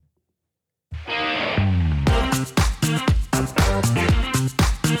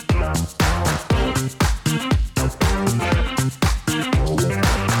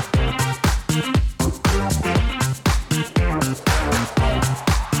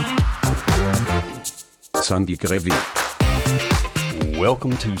Sunday Gravy.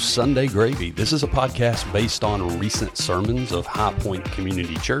 Welcome to Sunday Gravy. This is a podcast based on recent sermons of HighPoint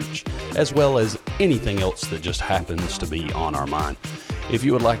Community Church, as well as anything else that just happens to be on our mind. If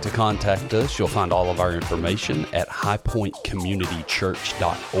you would like to contact us, you'll find all of our information at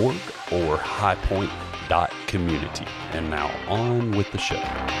highpointcommunitychurch.org or highpoint.community. And now on with the show.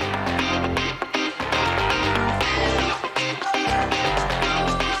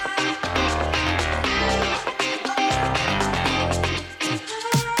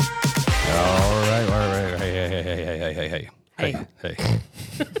 Hey.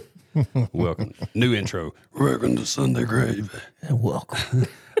 Welcome. New intro. Welcome to Sunday Gravy. And welcome.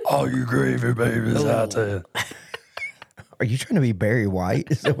 All you gravy babies out there. Are you trying to be Barry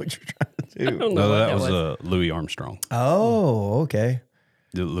White? Is that what you're trying to do? No, that was Louis Armstrong. Oh, okay.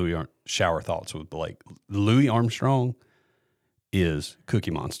 The Shower Thoughts with Blake. Louis Armstrong is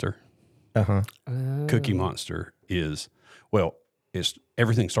Cookie Monster. Uh-huh. Cookie Monster is, well,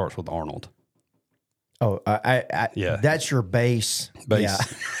 everything starts with Arnold. Oh, Yeah. That's your base. Yeah.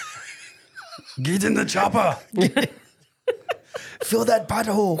 Get in the chopper. Fill that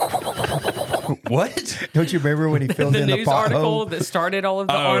pothole. What? Don't you remember when he filled in the news article pothole? that started all of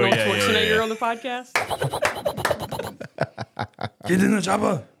the Arnold Schwarzenegger on the podcast? Get in the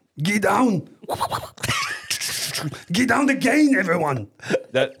chopper. Get down. Get down the gain, everyone.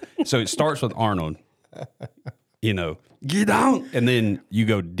 So it starts with Arnold. You know, get down. And then you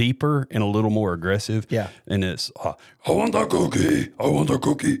go deeper and a little more aggressive. Yeah. And it's, I want a cookie. I want a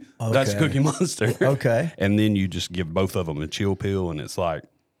cookie. Okay. That's Cookie Monster. Okay. And then you just give both of them a chill pill, and it's like,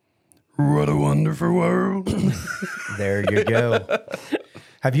 what a wonderful world. There you go.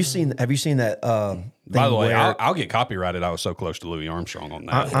 Have you seen that? By the way, I'll get copyrighted. I was so close to Louis Armstrong on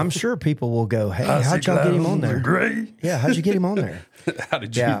that. I'm sure people will go, hey, how'd y'all get him on there? Great. Yeah, how'd you get him on there? How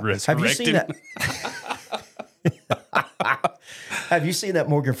did you resurrect Have you seen him? that? Have you seen that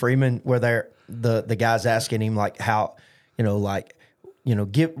Morgan Freeman where the guy's asking him like how,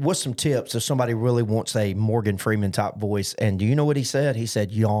 what's some tips if somebody really wants a Morgan Freeman type voice? And do you know what he said? He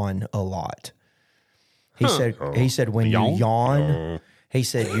said yawn a lot. He said when you yawn, he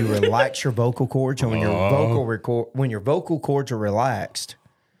said you relax your vocal cords, and when your vocal cords are relaxed,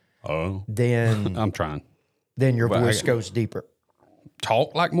 then I'm trying. Then your voice goes deeper.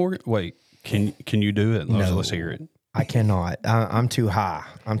 Talk like Morgan? Wait, can you do it? Let's hear it. I cannot. I'm too high.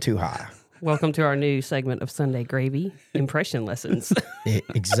 Welcome to our new segment of Sunday Gravy, impression lessons.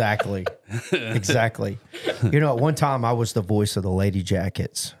 Exactly. At one time I was the voice of the Lady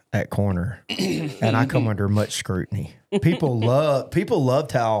Jackets at Corner, and I come under much scrutiny. People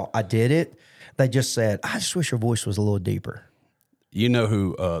loved how I did it. They just said, I just wish your voice was a little deeper. You know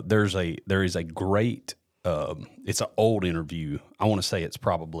who, there is a great, it's an old interview. I want to say it's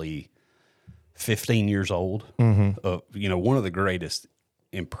probably 15 years old. Mm-hmm. One of the greatest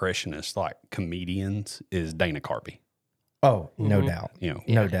impressionists, like comedians, is Dana Carvey. Oh, no doubt.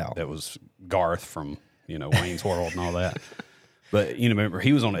 No doubt. That was Garth from, Wayne's World and all that. But, remember,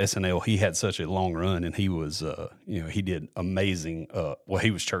 he was on SNL. He had such a long run, and he was, he did amazing. He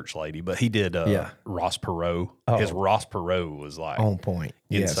was church lady, but he did Ross Perot. Oh. His Ross Perot was like on point.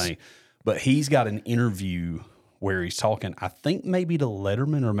 Insane. Yes. But he's got an interview where he's talking, I think maybe to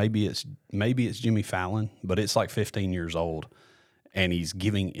Letterman, or maybe it's Jimmy Fallon, but it's like 15 years old. And he's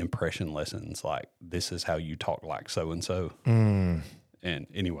giving impression lessons, like, this is how you talk like so-and-so. And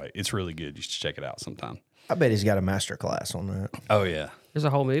anyway, it's really good. You should check it out sometime. I bet he's got a master class on that. Oh, yeah. There's a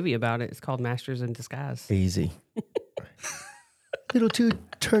whole movie about it. It's called Masters in Disguise. Easy. Little too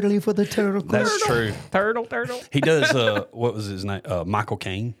turtly for the turtle. That's true. Turtle. He does, what was his name? Michael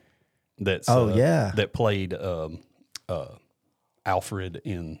Caine. That played Alfred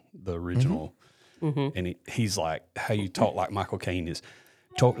in the original. Mm-hmm. And he's like, how you talk like Michael Caine is,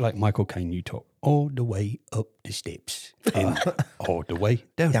 talk like Michael Caine, you talk all the way up the steps and all the way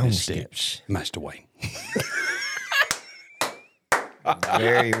down the steps. Master Wayne.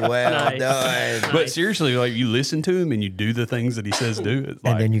 Very well done. But seriously, like, you listen to him and you do the things that he says do. It's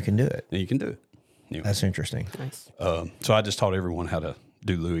like, and then you can do it. And you can do it. Anyway. That's interesting. Nice. So I just taught everyone how to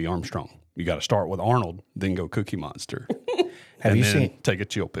do Louis Armstrong. You got to start with Arnold, then go Cookie Monster. Take a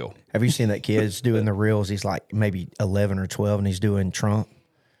chill pill. Have you seen that kid's doing the reels? He's like maybe 11 or 12, and he's doing Trump.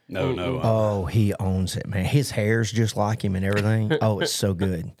 No. Oh, he owns it, man. His hair's just like him and everything. Oh, it's so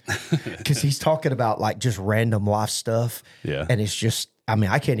good. Because he's talking about like just random life stuff. Yeah. And it's just, I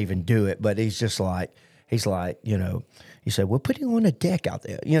mean, I can't even do it, but he's like, he said, we're putting on a deck out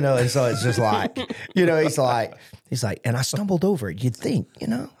there, and so it's just like, he's like, and I stumbled over it. You'd think,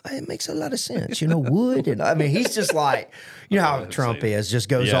 it makes a lot of sense, wood. And I mean, he's just like, how Trump is, just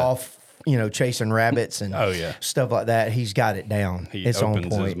goes off chasing rabbits and stuff like that. He's got it down. It's on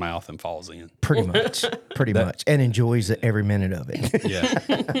opens point. his mouth and falls in. Pretty much, and enjoys every minute of it.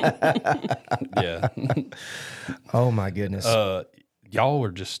 Yeah. Oh my goodness. Y'all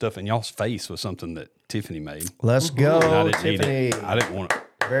were just stuffing y'all's face with something that Tiffany made. Let's go, I didn't Tiffany. eat it. I didn't want it.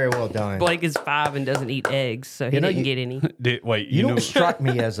 Very well done. Blake is 5 and doesn't eat eggs, so he didn't get any. You don't strike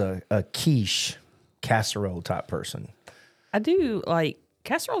me as a quiche casserole type person. I do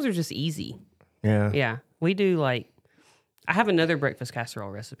casseroles are just easy. Yeah. Yeah. We do I have another breakfast casserole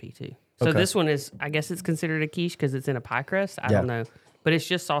recipe too. So this one is, I guess it's considered a quiche because it's in a pie crust. I don't know. But it's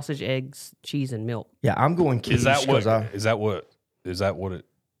just sausage, eggs, cheese, and milk. Yeah, I'm going quiche. Is that what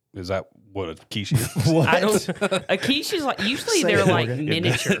a quiche is? What? I don't. A quiche is usually they're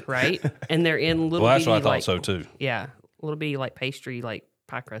miniature, right? And they're in little. Well, that's what I thought so too. Yeah, little bitty pastry,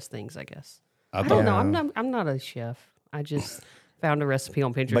 pie crust things. I guess. I thought- don't know. I'm not a chef. I just found a recipe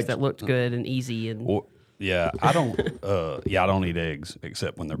on Pinterest that looked good and easy and. Well, yeah, I don't. I don't eat eggs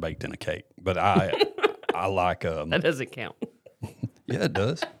except when they're baked in a cake. But I like. That doesn't count. Yeah, it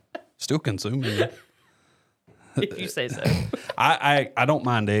does. Still consuming it. If you say so. I don't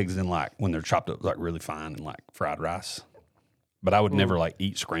mind eggs in when they're chopped up really fine and fried rice, but I would never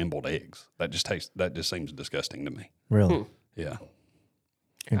eat scrambled eggs. That just seems disgusting to me. Really? Yeah.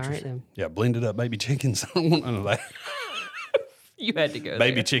 All right then. Yeah, blended up baby chickens. I don't want none of that. You had to go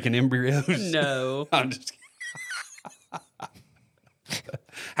Baby there. chicken embryos. No. I'm just kidding.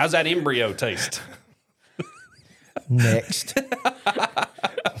 How's that embryo taste? Next.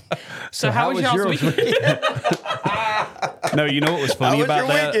 So how was y'all's weekend? No, you know what was funny How was about your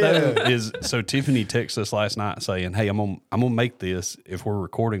that weekend? though, is so Tiffany texted us last night saying, "Hey, I'm gonna make this. If we're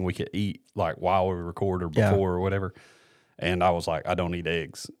recording, we could eat while we record or before or whatever." And I was like, "I don't eat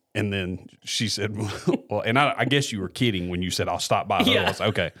eggs." And then she said, "Well," and I guess you were kidding when you said I'll stop by. Yeah. I was like,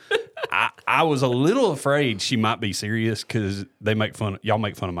 okay. I was a little afraid she might be serious because y'all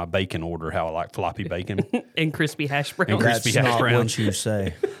make fun of my bacon order, how I like floppy bacon. And crispy hash browns. And crispy That's hash not browns. what you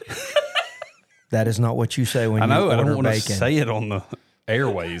say. That is not what you say when I know, you I don't order want to bacon. say it on the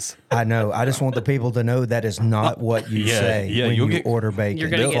airways. I know. I just want the people to know that is not what you say when you'll you get- order bacon. You're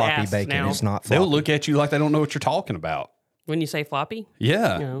gonna get Floppy asked bacon now. is not floppy. They'll look at you like they don't know what you're talking about. When you say floppy?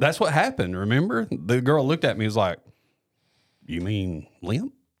 Yeah, No. that's what happened. Remember, the girl looked at me and was like, "You mean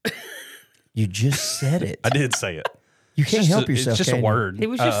limp?" You just said it. I did say it. You can't help yourself. It's just a can you? word. He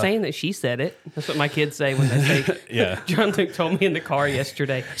was just saying that she said it. That's what my kids say when they say. Yeah. John Luke told me in the car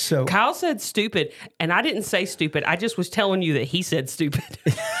yesterday. So- Kyle said stupid, and I didn't say stupid. I just was telling you that he said stupid.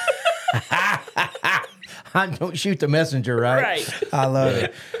 Don't shoot the messenger, right? Right. I love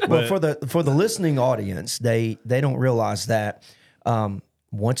it. Well, for the listening audience, they don't realize that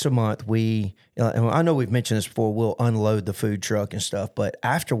once a month I know we've mentioned this before. We'll unload the food truck and stuff, but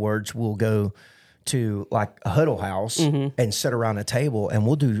afterwards we'll go to a huddle house and sit around a table and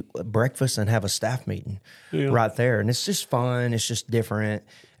we'll do breakfast and have a staff meeting right there. And it's just fun. It's just different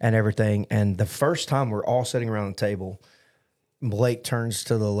and everything. And the first time we're all sitting around the table, Blake turns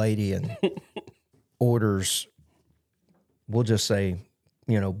to the lady and orders, we'll just say,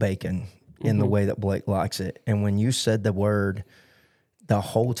 bacon in the way that Blake likes it. And when you said the word, the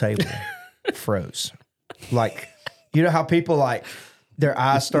whole table froze. You know how people their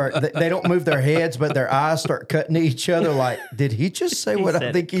eyes start, they don't move their heads, but their eyes start cutting to each other. Did he just say what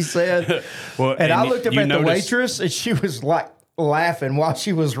I think he said? Well, and I looked up at the noticed- waitress and she was laughing while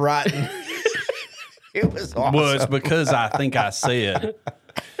she was writing. It was awesome. Well, it's because I think I said,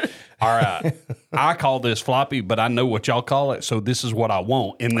 "All right, I call this floppy, but I know what y'all call it, so this is what I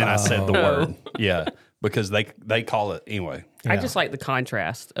want." And then I said the word. Yeah, because they call it anyway. I just like the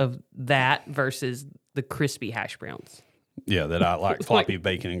contrast of that versus the crispy hash browns. Yeah, that I like floppy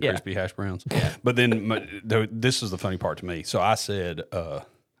bacon and crispy hash browns. But then this is the funny part to me. So I said,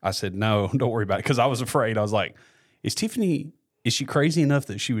 no, don't worry about it. Because I was afraid. I was like, is she crazy enough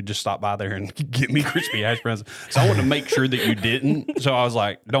that she would just stop by there and get me crispy hash browns? So I wanted to make sure that you didn't. So I was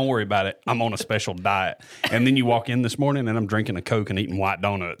like, don't worry about it. I'm on a special diet. And then you walk in this morning and I'm drinking a Coke and eating white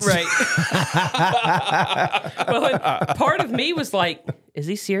donuts. Right. Well, and part of me was like, is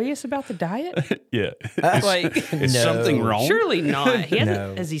he serious about the diet? Yeah. Is No. something wrong? surely not.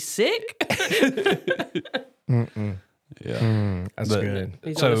 No. Is he sick? Yeah. That's But- good.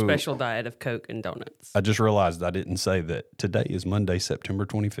 He's on a special diet of Coke and donuts. I just realized I didn't say that today is Monday, September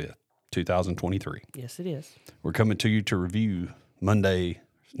 25th, 2023. Yes, it is. We're coming to you to review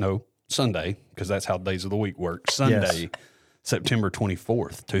Sunday, because that's how days of the week work. Sunday, September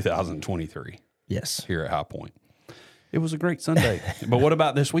 24th, 2023, Yes. here at HighPoint. It was a great Sunday. But what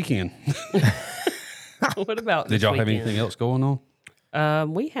about this weekend? What about Did this y'all have weekend? anything else going on?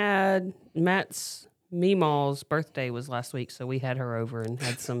 We had Matt's Meemaw's birthday was last week, so we had her over and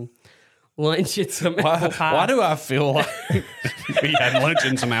had some lunch and some apple pie. Why do I feel like we had lunch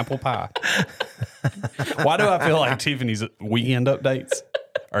and some apple pie? Why do I feel like Tiffany's weekend updates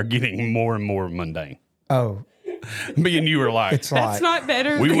are getting more and more mundane? Oh, Me and you were like, it's That's not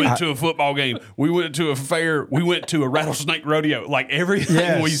better. we went to a football game. We went to a fair. We went to a rattlesnake rodeo. Like everything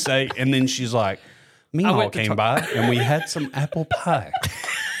Yes. we say. And then she's like, Meemaw went to came by and we had some apple pie.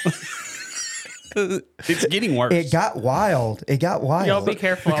 It's getting worse. It got wild. Y'all be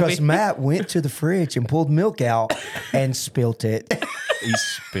careful. Because Matt went to the fridge and pulled milk out and spilt it. He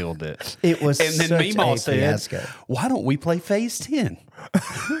spilled it. It was And then such Meemaw a said, fiasco. why don't we play phase 10?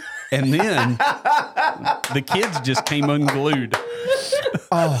 And then the kids just came unglued.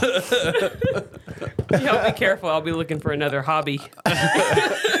 Y'all be careful. I'll be looking for another hobby.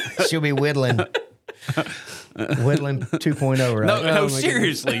 She'll be whittling. Whittling 2.0, right? No,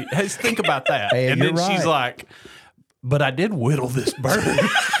 seriously. Think about that. Hey, and you're then she's right. like, but I did whittle this bird.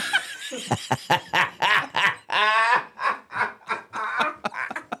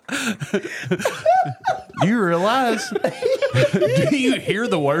 Do you realize? Do you hear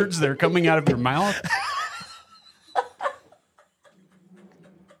the words that are coming out of your mouth?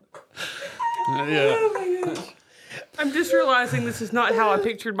 Yeah. I'm just realizing this is not how I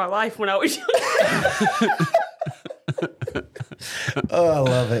pictured my life when I was young. Oh, I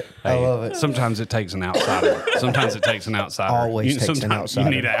love it. I love it. Sometimes it takes an outsider. Always takes an Sometimes outsider.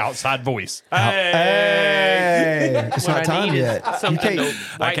 You need an outside voice. Hey, it's What not I time need is yet. something to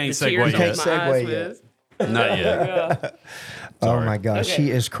wipe can't the segue tears yet. out of my Can't eyes segue with. Not yet. Oh my gosh, Okay. she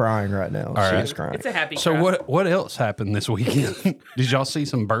is crying right now. She right. is crying. It's a happy So cry. what else happened this weekend? Did y'all see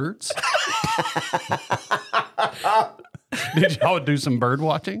some birds? Did y'all do some bird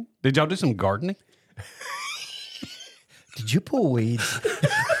watching? Did y'all do some gardening? Did you pull weeds?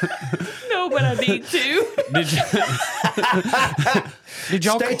 No, but I need to. Did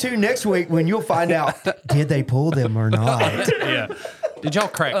y'all? Stay tuned next week when you'll find out did they pull them or not. Yeah. Did y'all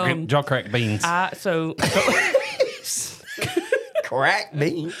crack beans? So Crack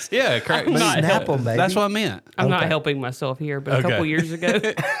beans. Yeah, crack beans. not Snap them, baby. That's what I meant. I'm not Okay. helping myself here, but a Okay. couple years ago,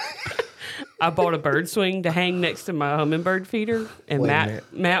 I bought a bird swing to hang next to my hummingbird feeder, and Wait a minute.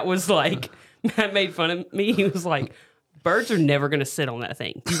 Matt was like, Matt made fun of me. He was like, birds are never going to sit on that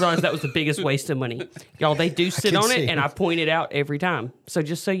thing. You realize that was the biggest waste of money. Y'all, they do sit can on see it, and it. I point it out every time. So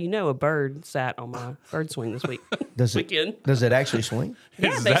just so you know, a bird sat on my bird swing this week. Does it Weekend. does it actually swing? Yeah,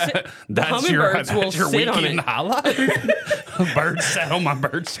 Is they that- sit. The that's your hummingbirds will sit on weekend it. highlight? A bird sat on my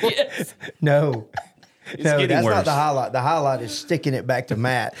bird swing. Yes. No. No, getting that's worse. not the highlight. The highlight is sticking it back to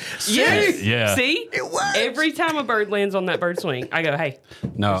Matt. Yes. Yeah. See? It works. Every time a bird lands on that bird swing, I go, hey,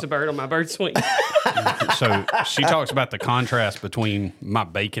 No. there's a bird on my bird swing. So she talks about the contrast between my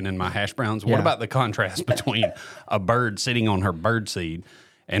bacon and my hash browns. What Yeah. about the contrast between a bird sitting on her bird seed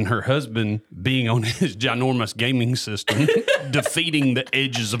and her husband being on his ginormous gaming system, defeating the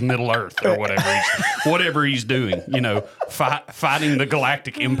edges of Middle Earth or whatever he's doing? You know, fighting the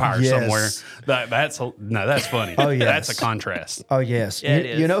galactic empire Yes. somewhere. That's funny. Oh, yes. That's a contrast. Oh yes, Yeah,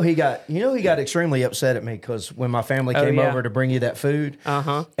 it you is. know he got extremely upset at me because when my family came yeah. over to bring you that food,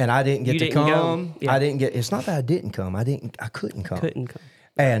 Uh-huh. and I didn't get You to didn't go. come. Yeah. I didn't get. It's not that I didn't come. I couldn't come. Couldn't come.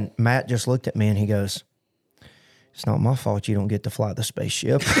 And Matt just looked at me and he goes, "It's not my fault you don't get to fly the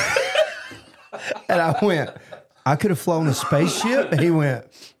spaceship." And I went, "I could have flown a spaceship." And he went,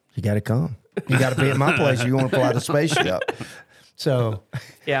 "You got to come. You got to be at my place. You want to fly the spaceship." So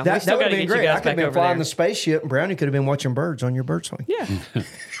Yeah, we that still would got have to been get you great. I guys could have back been over flying there. the spaceship, and Brownie could have been watching birds on your bird swing. Yeah.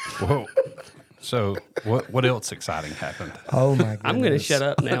 Whoa. So what else exciting happened? Oh my goodness. I'm going to shut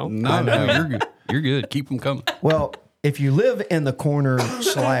up now. No, you're good. You're good. Keep them coming. Well, if you live in the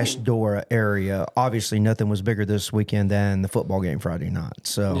corner/Dora area, obviously nothing was bigger this weekend than the football game Friday night.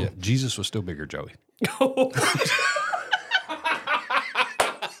 So Yeah, Jesus was still bigger, Joey.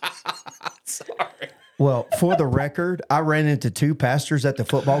 Well, for the record, I ran into two pastors at the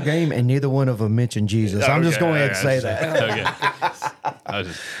football game, and neither one of them mentioned Jesus. I'm just going ahead and say that. Okay.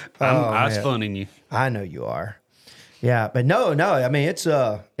 I was funning you. I know you are. Yeah, but no. I mean,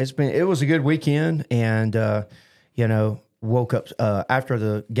 it was a good weekend, and woke up after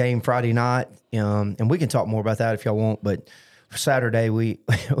the game Friday night, and we can talk more about that if y'all want. But Saturday we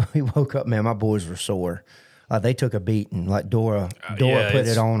woke up, man. My boys were sore. They took a beating. Like Dora put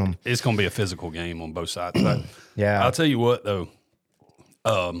it on them. It's going to be a physical game on both sides. But Yeah. I'll tell you what, though.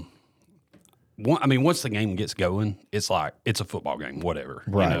 Once the game gets going, it's like it's a football game, whatever.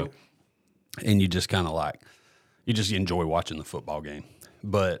 Right. You know? And you just kind of you just enjoy watching the football game.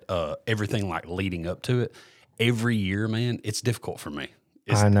 But everything like leading up to it, every year, man, it's difficult for me.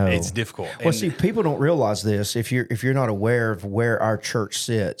 I know it's difficult. Well, see, people don't realize this. If you're not aware of where our church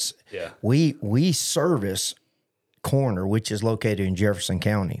sits, we service Corner, which is located in Jefferson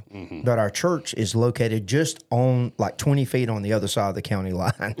County, but our church is located just on like 20 feet on the other side of the county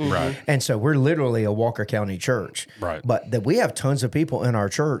line. Right. And so we're literally a Walker County church. Right. But that we have tons of people in our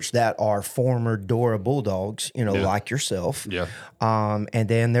church that are former Dora Bulldogs, like yourself. Yeah. And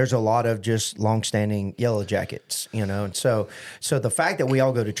then there's a lot of just longstanding Yellow Jackets, and so the fact that we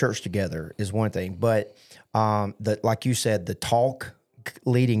all go to church together is one thing, but like you said, the talk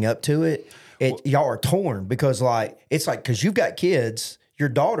leading up to it, y'all are torn because because you've got kids, your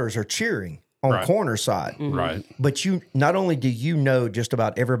daughters are cheering on Corner side. Right. But not only do you know just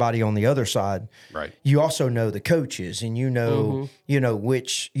about everybody on the other side, right, you also know the coaches and the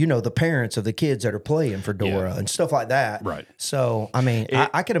parents of the kids that are playing for Dora and stuff like that. Right. So, I mean,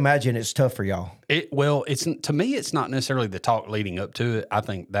 I can imagine it's tough for y'all. To me, it's not necessarily the talk leading up to it. I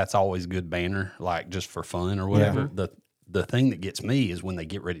think that's always good banner, like just for fun or whatever. Yeah. The thing that gets me is when they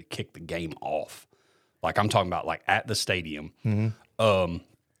get ready to kick the game off. Like I'm talking about like at the stadium. And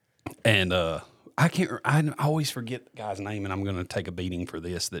I always forget the guy's name, and I'm going to take a beating for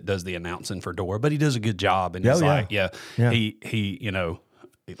this, that does the announcing for Dora, but he does a good job. And he,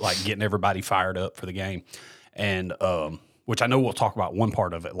 like getting everybody fired up for the game. And, which I know we'll talk about one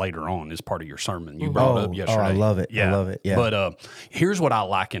part of it later on as part of your sermon you brought up yesterday. Oh, I love it. Yeah. I love it. Yeah. But here's what I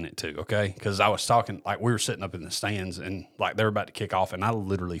liken it to, okay? Because I was talking, like we were sitting up in the stands and like they were about to kick off, and I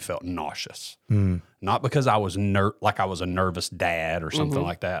literally felt nauseous. Not because I was like I was a nervous dad or something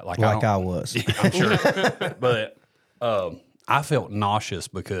like that. Like I was. I'm sure. But I felt nauseous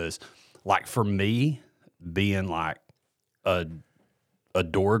because like for me, being like a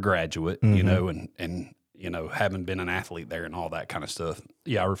Dora graduate, and having been an athlete there and all that kind of stuff.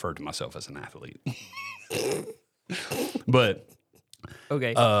 Yeah, I refer to myself as an athlete. But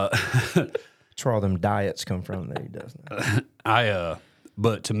okay, that's where all them diets come from that he doesn't.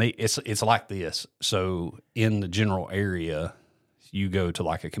 But to me, it's like this. So in the general area, you go to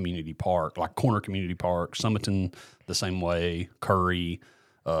like a community park, like Corner Community Park, Summerton, the same way, Curry,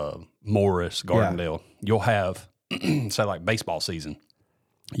 Morris, Gardendale. You'll have, say like baseball season,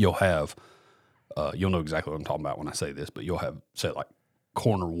 you'll have. You'll know exactly what I'm talking about when I say this, but you'll have, say, like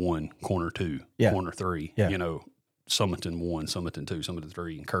Corner 1, Corner 2, Corner 3, Summerton 1, Summerton 2, Summerton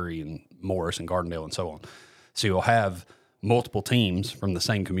 3, and Curry and Morris and Gardendale and so on. So you'll have multiple teams from the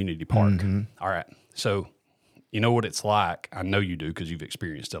same community park. All right. So you know what it's like, I know you do because you've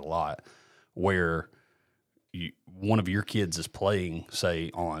experienced it a lot, where one of your kids is playing, say,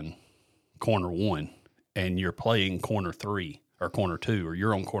 on Corner 1, and you're playing Corner 3. Or Corner 2, or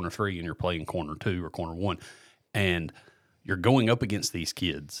you're on Corner 3 and you're playing Corner 2 or Corner 1, and you're going up against these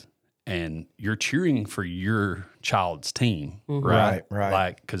kids and you're cheering for your child's team, right?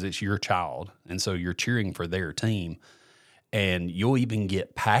 Like, because it's your child, and so you're cheering for their team, and you'll even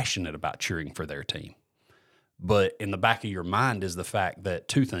get passionate about cheering for their team. But in the back of your mind is the fact that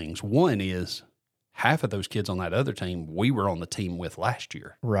two things. One is half of those kids on that other team we were on the team with last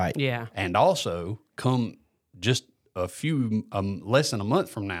year. Right. Yeah. And also come just a few less than a month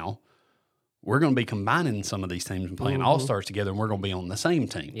from now, we're going to be combining some of these teams and playing all-stars together, and we're going to be on the same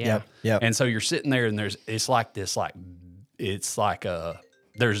team. Yeah. And so you're sitting there, and there's this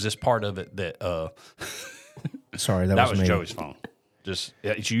there's this part of it that sorry, that was me. Joey's phone.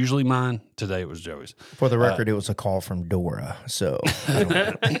 It's usually mine. Today it was Joey's. For the record, it was a call from Dora. So,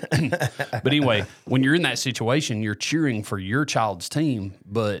 but anyway, when you're in that situation, you're cheering for your child's team,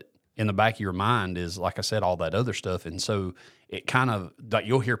 but in the back of your mind is, like I said, all that other stuff. And so it kind of, like,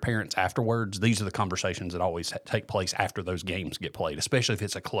 you'll hear parents afterwards. These are the conversations that always take place after those games get played, especially if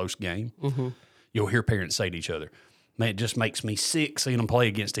it's a close game. You'll hear parents say to each other, man, it just makes me sick seeing them play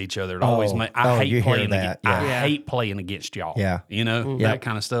against each other. It always I hate playing that. I hate playing against y'all. Yeah. That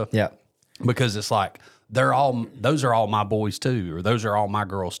kind of stuff. Yeah. Because it's like, those are all my boys too, or those are all my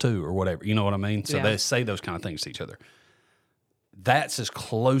girls too, or whatever. You know what I mean? So they say those kind of things to each other. That's as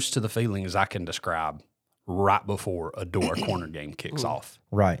close to the feeling as I can describe right before a Dora Corner game kicks off.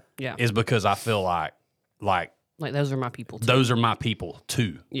 Right. Yeah. Is because I feel like those are my people too. Those are my people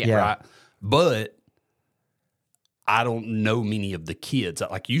too. Yeah. Right. But I don't know many of the kids.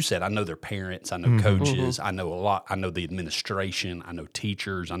 Like you said, I know their parents, I know coaches, I know a lot. I know the administration, I know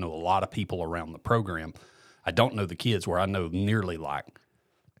teachers, I know a lot of people around the program. I don't know the kids, where I know nearly like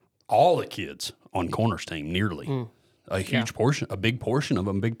all the kids on Corner's team, nearly. A huge portion, a big portion of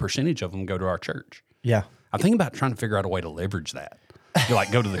them, big percentage of them go to our church. Yeah. I'm thinking about trying to figure out a way to leverage that.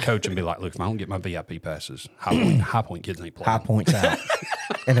 Go to the coach and be like, look, if I don't get my VIP passes, HighPoint kids ain't playing. HighPoint's out.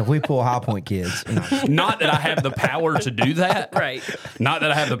 And if we pull HighPoint kids, not that I have the power to do that, Right. Not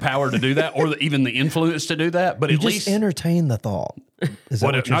that I have the power to do that, or even the influence to do that, but you at just least entertain the thought. Is that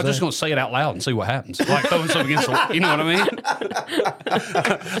what I'm you're just saying? going to say it out loud and see what happens. Like throwing something against the, you know what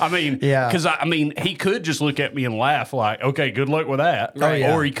I mean? Yeah. Because he could just look at me and laugh like, okay, good luck with that. Oh,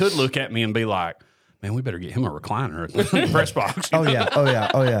 yeah. Or he could look at me and be like, man, we better get him a recliner at the press box. Oh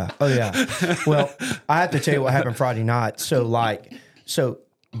yeah. Well, I have to tell you what happened Friday night. So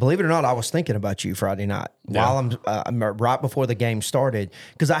believe it or not, I was thinking about you Friday night while I'm right before the game started,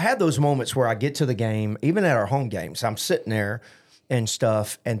 because I had those moments where I get to the game, even at our home games, I'm sitting there and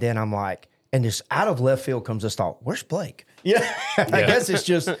stuff, and then I'm like, and just out of left field comes this thought, where's Blake? I guess it's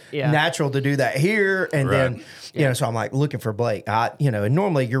just natural to do that here, and then so I'm like looking for Blake. And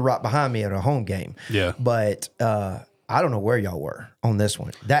normally you're right behind me at a home game, but I don't know where y'all were on this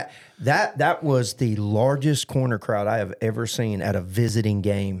one. That was the largest corner crowd I have ever seen at a visiting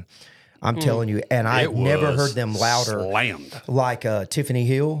game. I'm telling you, and I've never heard them louder. Slammed. Like Tiffany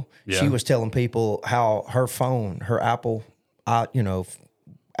Hill, she was telling people how her phone, her Apple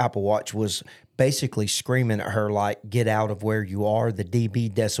Watch was basically screaming at her like, "Get out of where you are. The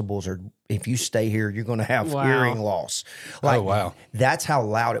dB decibels are. If you stay here, you're going to have hearing loss." Like, that's how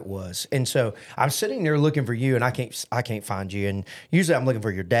loud it was. And so I'm sitting there looking for you, and I can't find you. And usually I'm looking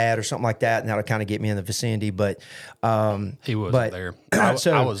for your dad or something like that, and that'll kind of get me in the vicinity. But he wasn't there.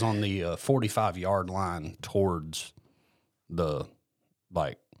 I was on the 45-yard line towards the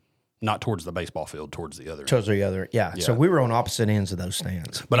not towards the baseball field, towards the other. Towards the other, yeah. So we were on opposite ends of those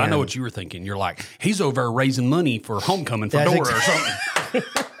stands. But I know what you were thinking. You're like, he's over there raising money for homecoming for Dora or something.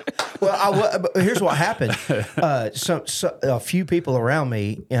 Well, here's what happened. A few people around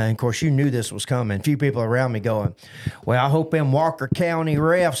me, and of course you knew this was coming, a few people around me going, well, I hope them Walker County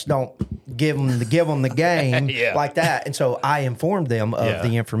refs don't give them the game like that. And so I informed them of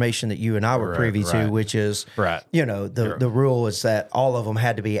the information that you and I were privy to, which is, the rule is that all of them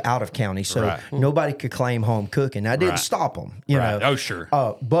had to be out of county. So nobody could claim home cooking. I didn't stop them, you know. Oh, sure.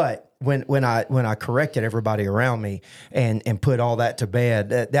 But when I corrected everybody around me and put all that to bed,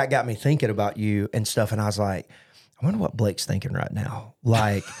 that got me thinking about you and stuff. And I was like, I wonder what Blake's thinking right now.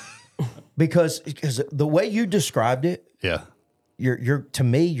 Like, because the way you described it, you're to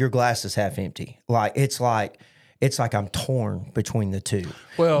me, your glass is half empty. Like it's like I'm torn between the two.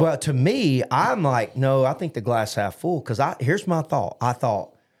 Well, to me, I'm like, no, I think the glass half full. Because here's my thought. I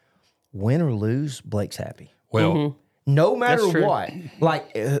thought, win or lose, Blake's happy. Well. No matter what,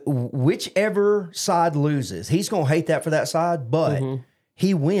 like whichever side loses, he's going to hate that for that side, but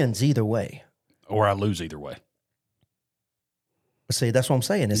he wins either way. Or I lose either way. See, that's what I'm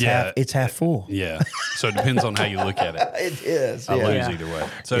saying. It's half full. Yeah. So it depends on how you look at it. It is. I lose either way.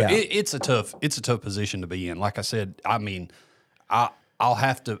 So it's a tough position to be in. Like I said, I mean, I'll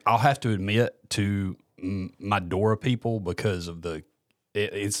have to admit to my Dora people because of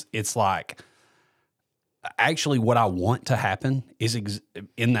it's like. Actually, what I want to happen is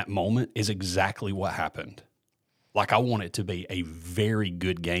in that moment is exactly what happened. Like I want it to be a very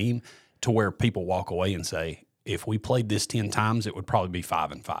good game to where people walk away and say, if we played this 10 times, it would probably be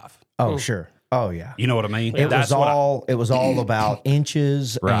 5-5. Oh, sure. Oh, yeah. You know what I mean? It was all about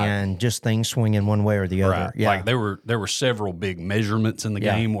inches and just things swinging one way or the other. Right. Yeah. Like there were several big measurements in the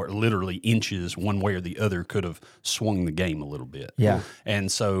game where literally inches one way or the other could have swung the game a little bit. Yeah.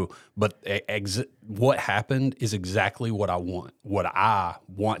 And so, but what happened is exactly what I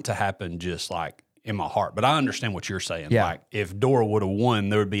want to happen, just like in my heart. But I understand what you're saying. Yeah. Like if Dora would have won,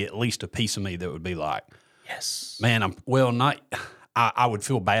 there would be at least a piece of me that would be like, yes, man, I would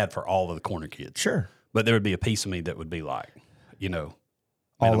feel bad for all of the corner kids. Sure. But there would be a piece of me that would be like, you know,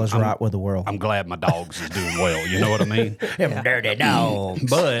 all is right with the world. I'm glad my dogs is doing well. You know what I mean? Them dirty dogs.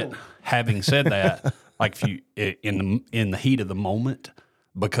 But having said that, like if you in the heat of the moment,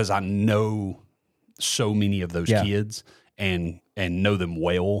 because I know so many of those kids and know them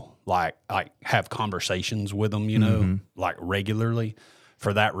well, like have conversations with them, you know, like regularly.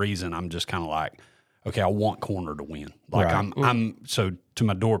 For that reason, I'm just kind of like, okay, I want corner to win. Like I'm so to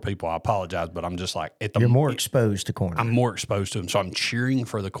my Dora people, I apologize, but I'm just like you're more exposed to corner. I'm more exposed to them, so I'm cheering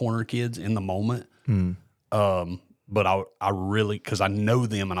for the corner kids in the moment. But I really, because I know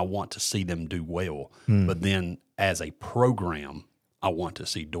them and I want to see them do well. But then as a program, I want to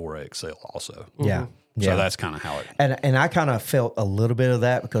see Dora excel also. Yeah. So that's kind of how it. And I kind of felt a little bit of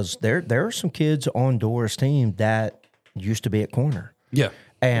that because there are some kids on Dora's team that used to be at corner. Yeah.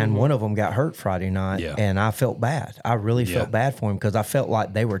 And one of them got hurt Friday night, and I felt bad. I really felt bad for him because I felt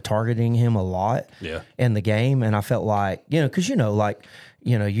like they were targeting him a lot in the game, and I felt like, because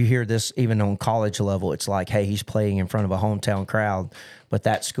you hear this even on college level. It's like, hey, he's playing in front of a hometown crowd, but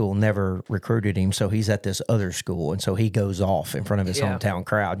that school never recruited him, so he's at this other school, and so he goes off in front of his hometown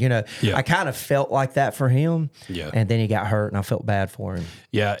crowd. I kind of felt like that for him, and then he got hurt, and I felt bad for him.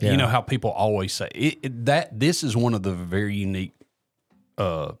 Yeah, you know how people always say that this is one of the very unique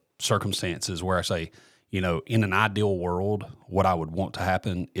circumstances where I say, in an ideal world, what I would want to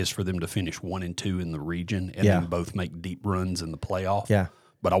happen is for them to finish 1 and 2 in the region and then both make deep runs in the playoff. Yeah.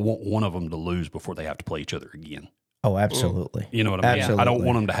 But I want one of them to lose before they have to play each other again. Oh, absolutely. You know what I mean? Absolutely. I don't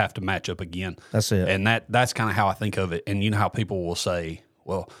want them to have to match up again. That's it. And that's kind of how I think of it. And you know how people will say,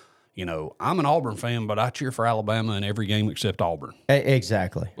 well, I'm an Auburn fan, but I cheer for Alabama in every game except Auburn.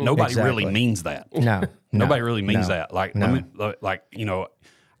 Exactly. Nobody really means that. No. Nobody really means that.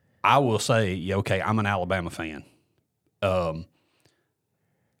 I will say, okay, I'm an Alabama fan. I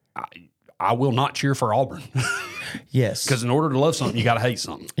will not cheer for Auburn. Yes. Because in order to love something, you got to hate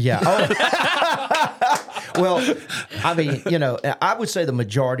something. Yeah. Well, I mean, I would say the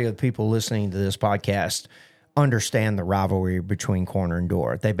majority of people listening to this podcast understand the rivalry between Corner and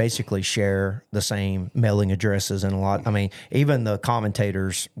Door. They basically share the same mailing addresses and a lot. I mean, even the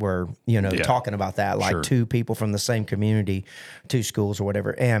commentators were, talking about that, like two people from the same community, two schools or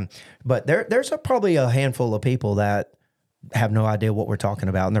whatever. But there's probably a handful of people that have no idea what we're talking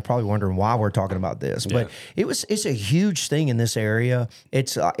about, and they're probably wondering why we're talking about this. Yeah. But it's a huge thing in this area.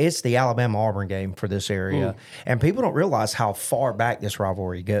 It's the Alabama-Auburn game for this area, and people don't realize how far back this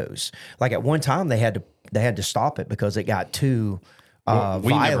rivalry goes. Like at one time, they had to stop it because it got too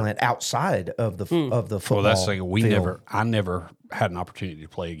violent outside of the football. Well, that's the thing. I never had an opportunity to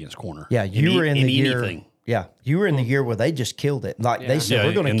play against Corner. Yeah, you were in the year. Yeah, you were in the year where they just killed it. Like they said,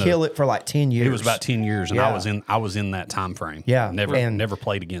 we're going to kill it for like 10 years. It was about 10 years, and I was in that time frame. Yeah, never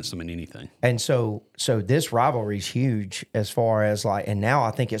played against them in anything. And so this rivalry is huge as far as and now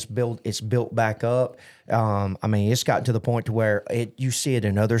I think it's built back up. I mean, it's gotten to the point to where you see it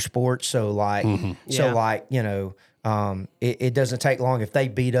in other sports. So it doesn't take long if they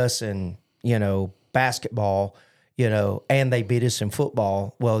beat us in basketball. And they beat us in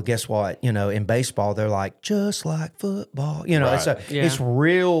football. Well, guess what? In baseball, they're like, just like football. It's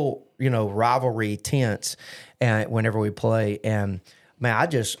real, rivalry tense and whenever we play. And man, I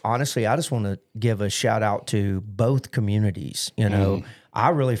just want to give a shout out to both communities. I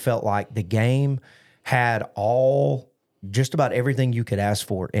really felt like the game had just about everything you could ask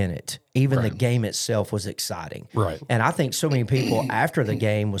for in it. Even the game itself was exciting. Right. And I think so many people after the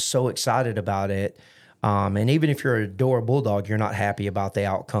game was so excited about it. And even if you're a Dora Bulldog, you're not happy about the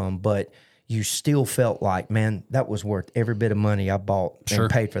outcome, but you still felt like, man, that was worth every bit of money I bought and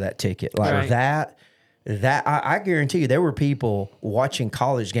paid for that ticket. Like that I guarantee you, there were people watching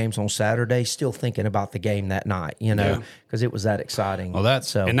college games on Saturday still thinking about the game that night, because it was that exciting. Well,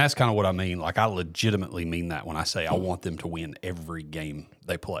 that's kind of what I mean. Like I legitimately mean that when I say I want them to win every game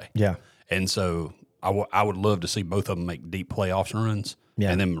they play. Yeah. And so I would love to see both of them make deep playoffs runs.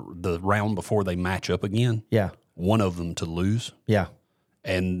 Yeah. And then the round before they match up again, one of them to lose. Yeah.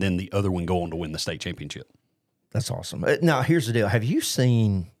 And then the other one go on to win the state championship. That's awesome. Now, here's the deal. Have y'all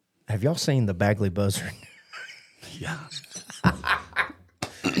seen the Bagley Buzzard? Yeah.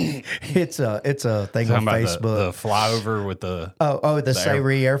 It's a thing on Facebook. The flyover with the the Sayre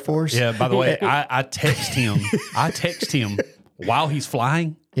Air Force. Yeah. By the way, I text him. While he's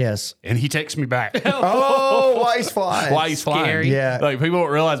flying. Yes. And he texts me back. While he's flying. While he's flying. Scary. Yeah. Like people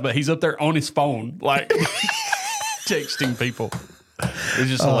don't realize, but he's up there on his phone, like texting people. It's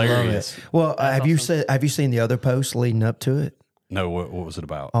just hilarious. Well, have you seen the other posts leading up to it? No, what was it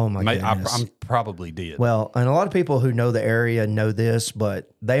about? Oh my goodness. I probably did. Well, and a lot of people who know the area know this, but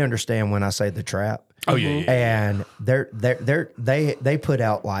they understand when I say the trap. Oh yeah. And they put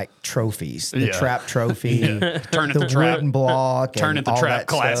out like trophies, the trap trophy, Turn at the trap wooden block, Turn at the trap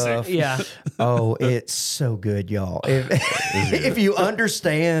classic. Stuff. Yeah. Oh, it's so good, y'all. If you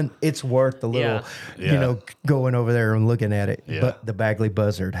understand, it's worth the little, going over there and looking at it. Yeah. But the Bagley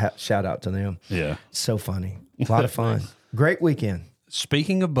Buzzard, shout out to them. Yeah. So funny, a lot of fun, great weekend.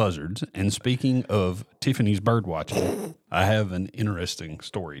 Speaking of buzzards and speaking of Tiffany's bird watching, I have an interesting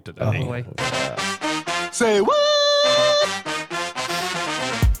story today. Oh boy. Say what?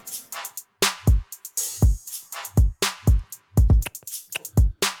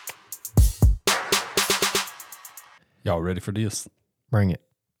 Y'all ready for this? Bring it.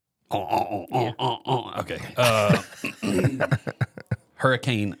 Okay.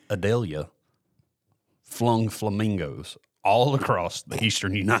 Hurricane Idalia flung flamingos all across the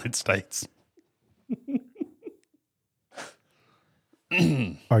eastern United States.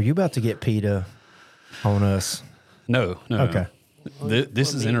 Are you about to get PETA on us? No. Okay.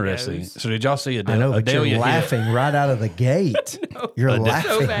 This is interesting. So did y'all see I know, but Adelia you're laughing right out of the gate. You're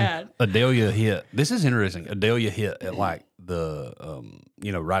laughing. So bad. Adelia hit. This is interesting. Adelia hit at like the,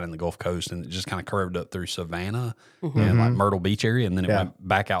 right in the Gulf Coast, and it just kind of curved up through Savannah and like Myrtle Beach area, and then it went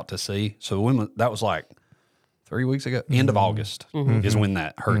back out to sea. So when that was like 3 weeks ago, end of August is when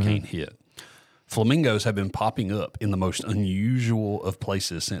that hurricane hit. Flamingos have been popping up in the most unusual of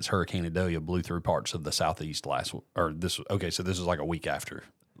places since Hurricane Adelia blew through parts of the southeast so this is like a week after.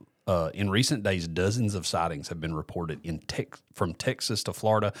 In recent days, dozens of sightings have been reported from Texas to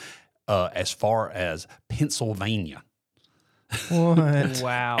Florida, as far as Pennsylvania. What?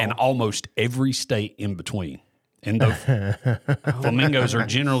 Wow. And almost every state in between. And the flamingos are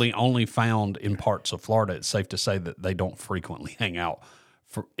generally only found in parts of Florida. It's safe to say that they don't frequently hang out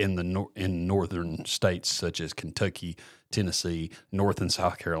in northern states such as Kentucky, Tennessee, North and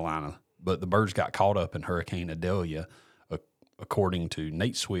South Carolina. But the birds got caught up in Hurricane Adelia, according to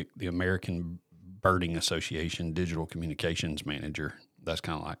Nate Swick, the American Birding Association digital communications manager. That's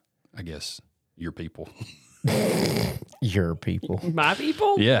kind of like, I guess, your people. Your people. My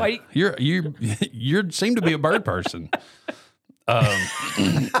people? Yeah, Wait. you seem to be a bird person.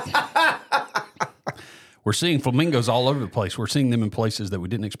 We're seeing flamingos all over the place. We're seeing them in places that we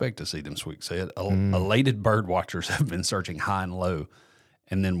didn't expect to see them, Swick said. Elated bird watchers have been searching high and low.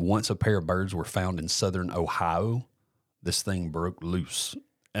 And then once a pair of birds were found in southern Ohio, this thing broke loose,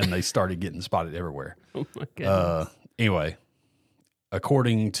 and they started getting spotted everywhere. Oh, my goodness. Anyway,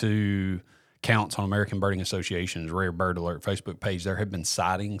 according to counts on American Birding Association's Rare Bird Alert Facebook page, there have been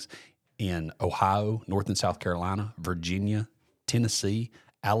sightings in Ohio, North and South Carolina, Virginia, Tennessee,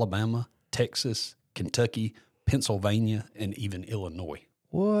 Alabama, Texas, Kentucky, Pennsylvania, and even Illinois.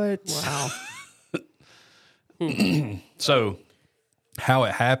 What? Wow. So how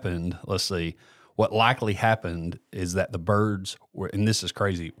it happened, let's see. What likely happened is that the birds were, and this is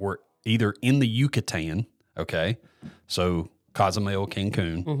crazy, were either in the Yucatan, okay, so Cozumel,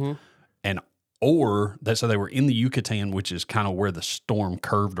 Cancun, so they were in the Yucatan, which is kind of where the storm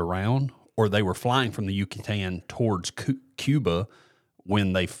curved around, or they were flying from the Yucatan towards Cuba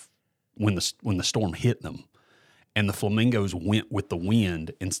when the storm hit them, and the flamingos went with the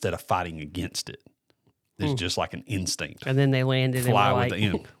wind instead of fighting against it. It's just like an instinct. And then they landed and Fly were with like, the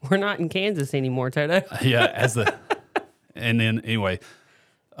imp. we're not in Kansas anymore, Toto. Yeah, and then anyway,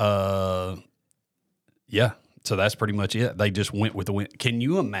 yeah. So that's pretty much it. They just went with the wind. Can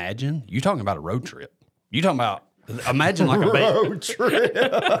you imagine? You talking about a road trip? You talking about? Imagine like a road trip.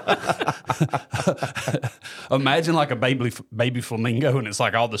 Imagine like a baby flamingo, and it's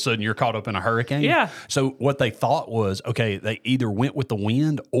like all of a sudden you're caught up in a hurricane. Yeah. So what they thought was, okay, they either went with the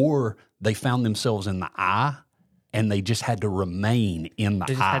wind or they found themselves in the eye, and they just had to remain in the eye.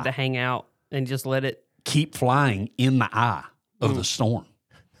 They just had to hang out and just let it keep flying in the eye of the storm.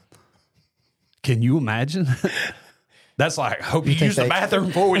 Can you imagine? That's like, hope you used the bathroom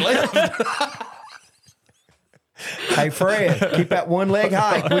before we left. Hey, Fred, keep that one leg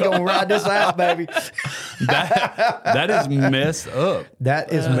hike. We're going to ride this out, baby. That is messed up.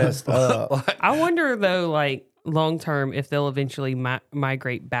 That is messed up. I wonder, though, like, long term, if they'll eventually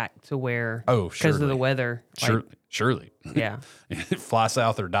migrate back to where, because of the weather. Surely. Yeah. Fly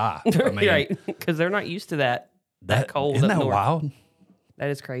south or die. I mean, Right. Because they're not used to that cold. Isn't up that north. wild? That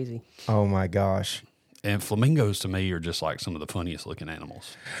is crazy. Oh, my gosh. And flamingos to me are just like some of the funniest looking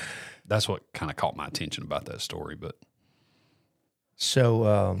animals. That's what kind of caught my attention about that story. But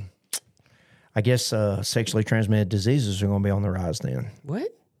so, I guess sexually transmitted diseases are going to be on the rise then.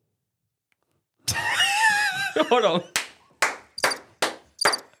 What? Hold on.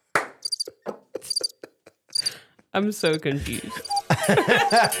 I'm so confused.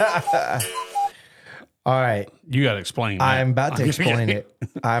 All right. you got to explain that. I'm about to explain it.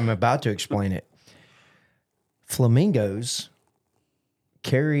 I'm about to explain it. Flamingos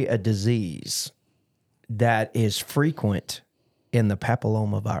carry a disease that is frequent in the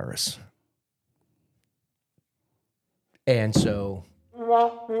papillomavirus. And so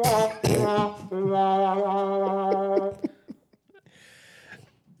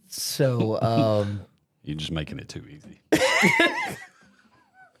You're just making it too easy.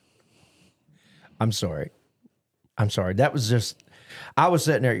 I'm sorry. That was just, I was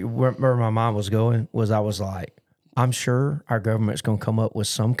sitting there, where my mind was going was I was like, I'm sure our government's going to come up with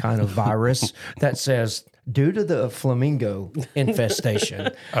some kind of virus that says, due to the flamingo infestation.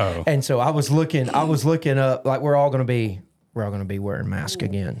 Oh. And so I was looking up, like we're all going to be wearing masks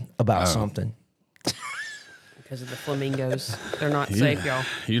again about something. Because of the flamingos. They're not safe, y'all.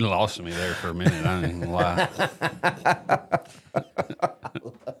 You lost me there for a minute. I ain't gonna lie.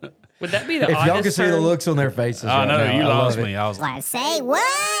 Would that be the If oddest y'all can see the term? looks on their faces, I right know now, you I love lost it. me. I was like, Well, say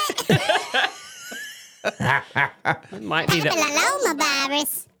what? It might be the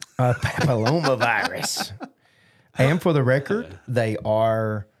Papillomavirus. Papillomavirus. And for the record, they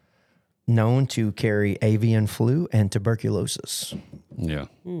are known to carry avian flu and tuberculosis. yeah.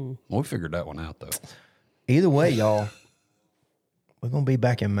 Well, we figured that one out though. Either way, y'all, we're going to be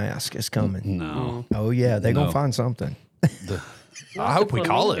back in mask. It's coming. No, Oh, yeah. They're going No. to find something. I hope we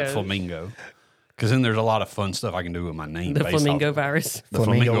call it flamingos. flamingo, because then there's a lot of fun stuff I can do with my name. the based off flamingo of virus. the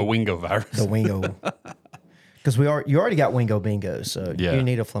flamingo wingo virus. The wingo. Because you already got wingo bingo, so Yeah. you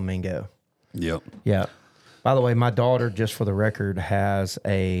need a flamingo. Yep. Yeah. By the way, my daughter, just for the record, has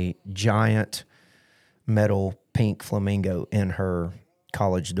a giant metal pink flamingo in her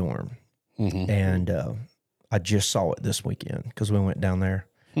college dorm. And I just saw it this weekend because we went down there.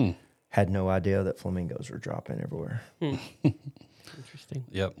 Had no idea that flamingos were dropping everywhere. Interesting.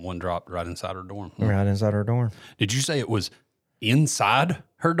 Yep. One dropped right inside her dorm. Right inside her dorm. Did you say it was inside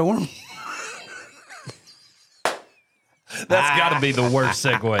her dorm? That's got to be the worst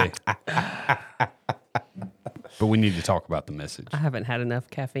segue. But we need to talk about the message. I haven't had enough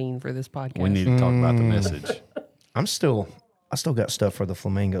caffeine for this podcast. We need to talk about the message. I still got stuff for the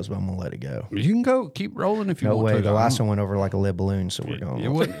flamingos, but I'm gonna let it go. You can go keep rolling if you No want way. to. The last one went over like a lead balloon, so we're going.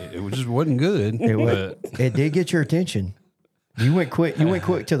 It just wasn't good. It did get your attention. You went quick. You went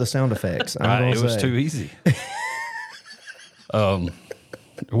quick to the sound effects. It was too easy.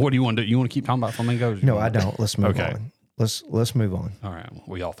 What do you want to do? You want to keep talking about flamingos? No, I don't. Let's move Okay. on. Let's move on. All right.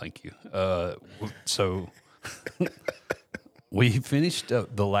 We all thank you. So we finished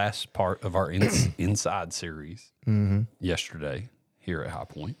the last part of our inside series yesterday here at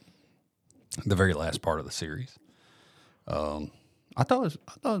HighPoint. The very last part of the series. I thought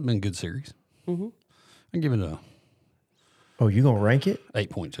it'd been a good series. I give it a Oh, you gonna rank it?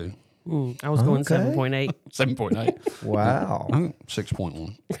 8.2. I was going Okay. 7.8. 7.8. Wow.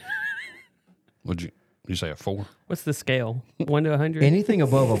 6.1. Would you say a 4? What's the scale? 1 to 100? Anything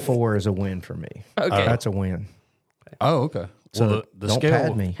above a 4 is a win for me. Okay. That's a win. Oh, okay. So Well, the don't scale.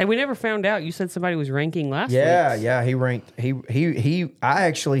 pad me. Hey, we never found out. You said somebody was ranking last Yeah, week. yeah. He ranked. He. I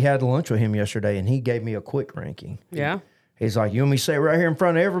actually had lunch with him yesterday, and he gave me a quick ranking. Yeah. He's like, "You want me to say it right here in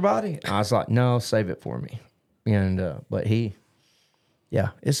front of everybody?" I was like, "No, save it for me." And but yeah,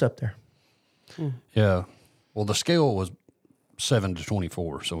 it's up there. Yeah. Well, the scale was 7 to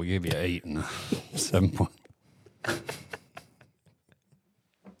 24, so we gave you 8 and 7 point.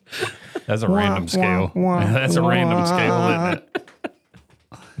 That's a random scale. That's a random scale, isn't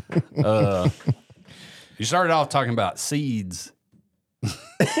it? You started off talking about seeds.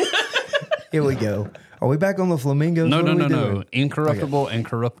 Here we go. Are we back on the flamingos? No, What no, are we no, no. doing? Incorruptible and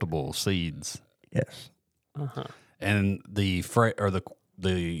corruptible seeds. Yes. And the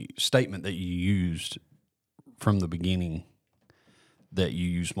the statement that you used from the beginning that you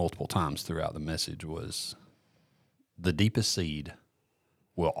used multiple times throughout the message was the deepest seed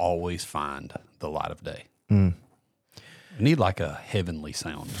will always find the light of day. We need like a heavenly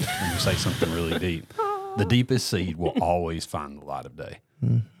sound when you say something really deep. The deepest seed will always find the light of day.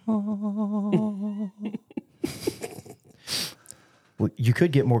 Well, you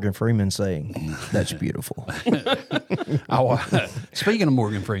could get Morgan Freeman saying, "That's beautiful." Speaking of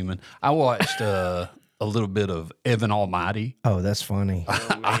Morgan Freeman, I watched a little bit of Evan Almighty. Oh, that's funny.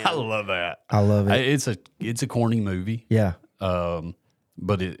 I love that. I love it. It's a corny movie. Yeah.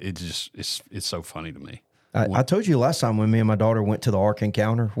 But it's so funny to me. I told you last time when me and my daughter went to the Ark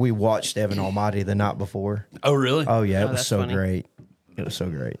Encounter, we watched Evan Almighty the night before. Oh, really? Oh yeah, it was that's so funny. great. It was so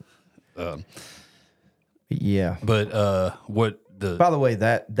great. Yeah. But what the By the way,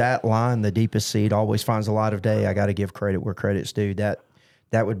 that line, "the deepest seed always finds the light of day," I got to give credit where credit's due. That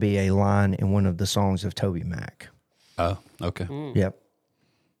would be a line in one of the songs of Toby Mac. oh, okay, Yep.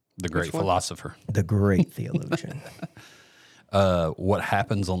 the great philosopher. The great theologian. What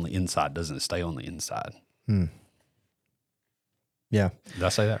happens on the inside doesn't stay on the inside. Yeah. Did I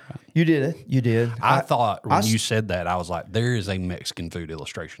say that right? You did it. You did. I thought when I- you said that, I was like, there is a Mexican food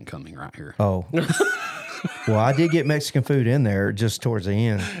illustration coming right here. Oh. Well, I did get Mexican food in there just towards the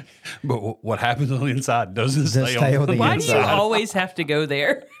end. But what happens on the inside doesn't Doesn't stay on the Why inside. do you always have to go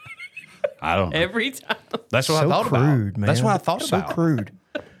there I don't know. every time? That's what So I thought crude, about. man. That's what I thought so about. So crude.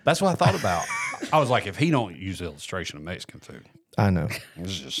 That's what I thought about. I was like, if he don't use the illustration of Mexican food, I know.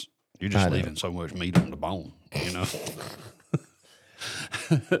 it's just you're just I know. leaving so much meat on the bone, you know.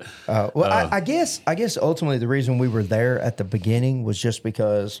 I guess ultimately the reason we were there at the beginning was just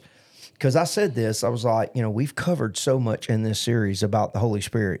because because I said this, I was like, we've covered so much in this series about the Holy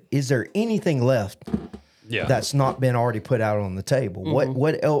Spirit. Is there anything left that's not been already put out on the table?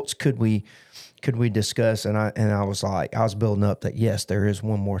 What else could we discuss? And I was like, I was building up that yes, there is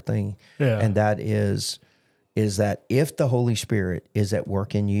one more thing, and that is that if the Holy Spirit is at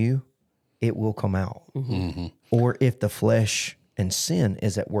work in you, it will come out. Or if the flesh and sin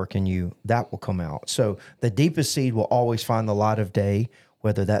is at work in you, that will come out. So the deepest seed will always find the light of day,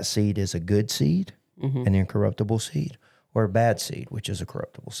 whether that seed is a good seed, an incorruptible seed, or a bad seed, which is a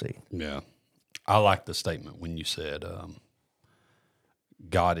corruptible seed. Yeah. I like the statement when you said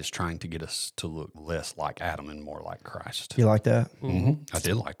God is trying to get us to look less like Adam and more like Christ. You like that? I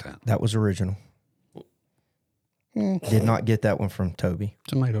did like that. That was original. Did not get that one from Toby.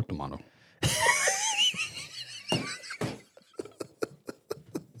 Tomato.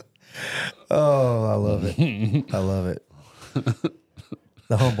 Oh, I love it. I love it.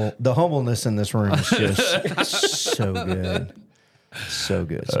 The humbleness in this room is just so good. So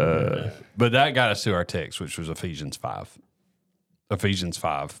good. But that got us to our text, which was Ephesians 5. Ephesians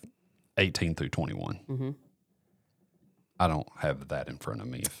 5, 18 through 21. I don't have that in front of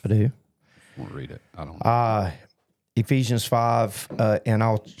me. If I do. you want to read it, I don't. Ephesians 5, and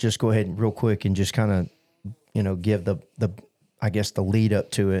I'll just go ahead and real quick and just kind of, give the I guess the lead up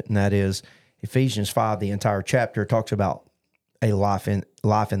to it, and that is Ephesians 5. The entire chapter talks about a life in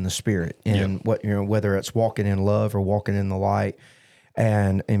the Spirit, and what whether it's walking in love or walking in the light.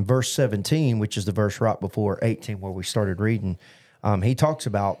 And in verse 17, which is the verse right before 18 where we started reading, he talks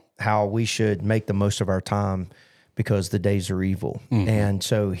about how we should make the most of our time because the days are evil. And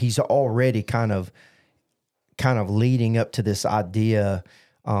so he's already kind of leading up to this idea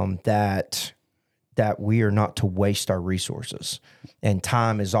that we are not to waste our resources. And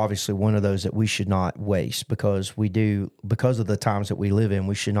time is obviously one of those that we should not waste because of the times that we live in,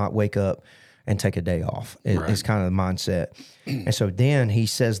 we should not wake up and take a day off. It's kind of the mindset. And so then he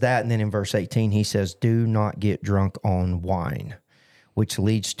says that, and then in verse 18, he says, do not get drunk on wine, which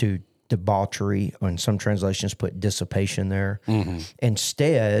leads to debauchery, and some translations put dissipation there.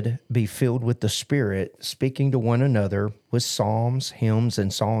 Instead, be filled with the Spirit, speaking to one another with psalms, hymns,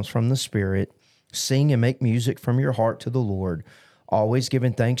 and songs from the Spirit. Sing and make music from your heart to the Lord, always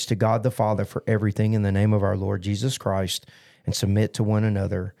giving thanks to God the Father for everything in the name of our Lord Jesus Christ, and submit to one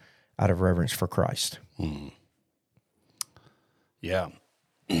another out of reverence for Christ. Yeah.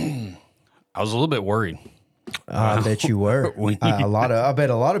 I was a little bit worried. I bet you were. I bet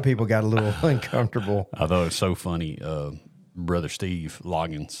a lot of people got a little uncomfortable. I thought it was so funny. Brother Steve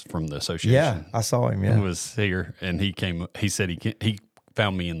Loggins from the association. Yeah, I saw him. Yeah, was here, and he said he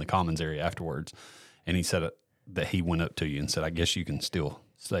found me in the commons area afterwards, and he said that he went up to you and said, I guess y'all can still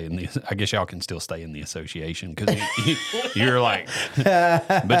stay in the association because you're like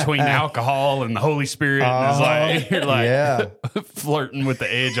between alcohol and the Holy Spirit, and it's like you're like flirting with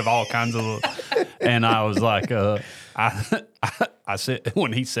the edge of all kinds of. And I was like, I said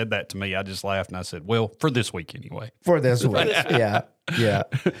when he said that to me, I just laughed and I said, well, for this week anyway. For this week, yeah.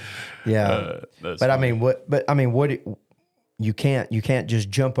 But funny. I mean, what? You can't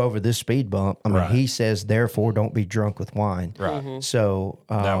just jump over this speed bump. I mean, he says, therefore, don't be drunk with wine. Right. So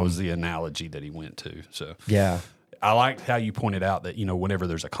that was the analogy that he went to. So yeah, I liked how you pointed out that whenever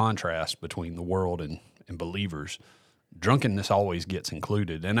there's a contrast between the world and believers, drunkenness always gets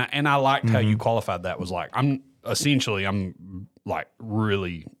included. And I liked how you qualified that was like I'm like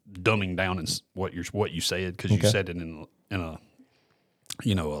really dumbing down what you said because you said it in a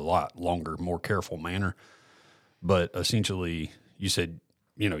a lot longer, more careful manner. But essentially, you said,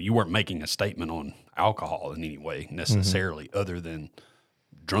 you weren't making a statement on alcohol in any way necessarily other than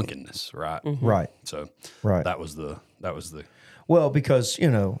drunkenness, right? Right. So right. that was the. Well, because,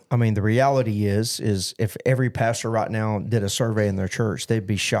 the reality is if every pastor right now did a survey in their church, they'd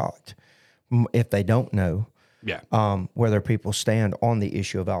be shocked if they don't know whether people stand on the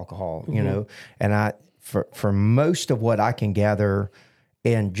issue of alcohol, And for most of what I can gather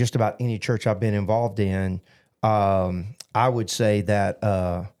in just about any church I've been involved in, I would say that,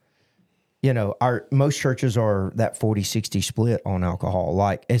 most churches are that 40-60 split on alcohol.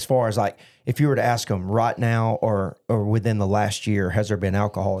 Like, as far as like, if you were to ask them right now or within the last year, has there been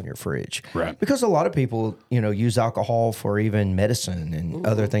alcohol in your fridge? Right. Because a lot of people, use alcohol for even medicine and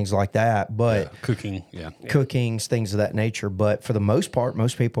other things like that. But cookings, things of that nature. But for the most part,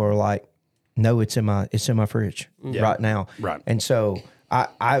 most people are like, no, it's in my fridge right now. Right. And so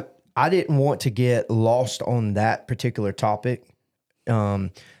I didn't want to get lost on that particular topic.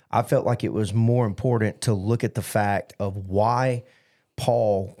 I felt like it was more important to look at the fact of why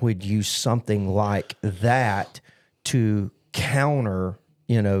Paul would use something like that to counter,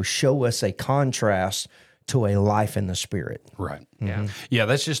 show us a contrast to a life in the Spirit. Right. Yeah. Yeah,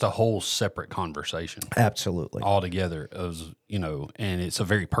 that's just a whole separate conversation Absolutely. altogether. And it's a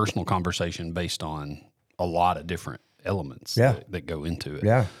very personal conversation based on a lot of different elements that go into it.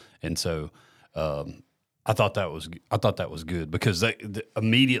 Yeah. And so I thought that was good because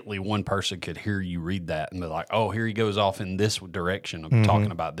immediately one person could hear you read that and be like, oh, here he goes off in this direction of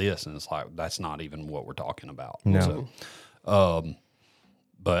talking about this. And it's like, that's not even what we're talking about. No. So,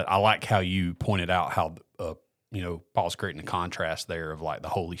 but I like how you pointed out how, Paul's creating a contrast there of like the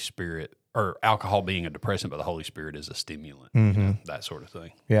Holy Spirit or alcohol being a depressant, but the Holy Spirit is a stimulant, that sort of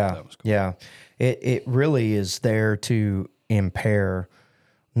thing. Yeah. That was cool. Yeah. It really is there to impair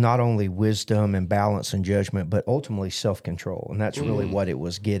not only wisdom and balance and judgment, but ultimately self-control. And that's really what it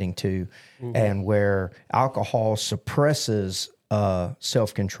was getting to. And where alcohol suppresses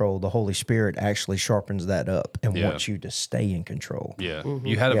self-control, the Holy Spirit actually sharpens that up and wants you to stay in control. Yeah.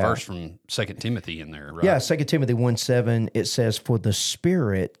 You had a verse from 2 Timothy in there, right? Yeah, 2 Timothy 1:7, it says, for the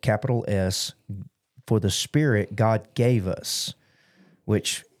Spirit, capital S, for the Spirit God gave us,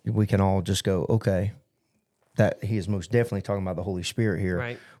 which we can all just go, okay, that he is most definitely talking about the Holy Spirit here.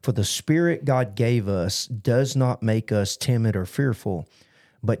 Right. For the Spirit God gave us does not make us timid or fearful,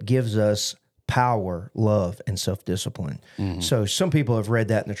 but gives us power, love, and self-discipline. So some people have read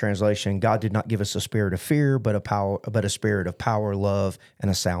that in the translation, God did not give us a spirit of fear, but a spirit of power, love, and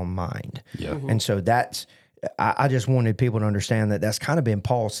a sound mind. Yeah. And so I just wanted people to understand that that's kind of been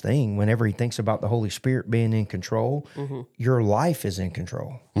Paul's thing. Whenever he thinks about the Holy Spirit being in control, your life is in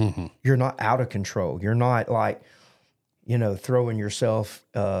control. You're not out of control. You're not like, throwing yourself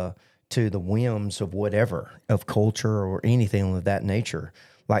to the whims of whatever, of culture or anything of that nature.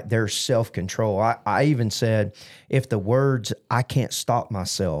 Like there's self-control. I even said, if the words, I can't stop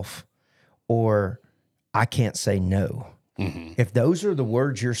myself or I can't say no, if those are the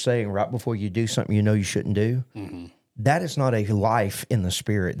words you're saying right before you do something you shouldn't do, that is not a life in the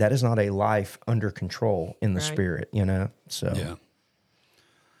Spirit. That is not a life under control in the Spirit, So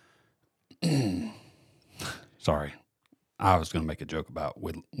Yeah. Sorry. I was going to make a joke about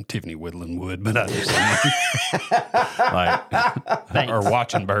Tiffany whittling wood, but I just or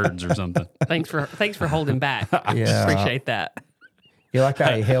watching birds or something. Thanks for holding back. Yeah. Appreciate that. You like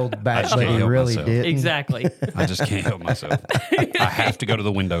how he held back, but he really did. Exactly. I just can't help myself. I have to go to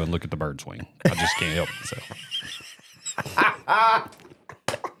the window and look at the bird swing. I just can't help myself.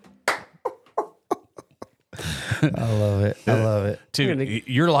 I love it. I love it.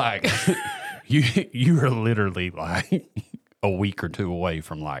 You're like, you are literally like a week or two away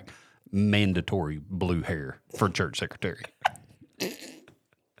from like mandatory blue hair for church secretary.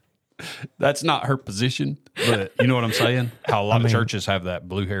 That's not her position, but you know what I'm saying? How a lot of churches have that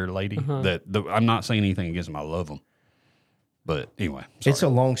blue hair lady. I'm not saying anything against them. I love them. But anyway, sorry. It's a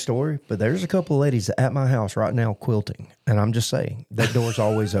long story, but there's a couple of ladies at my house right now quilting. And I'm just saying, that door's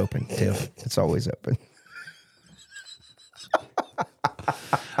always open, Tiff. It's always open.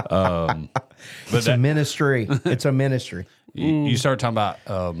 But it's a ministry. It's a ministry. You start talking about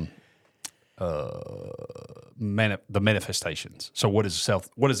the manifestations. So what does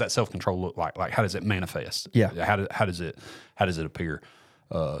that self-control look like? Like how does it manifest? Yeah. How does it appear?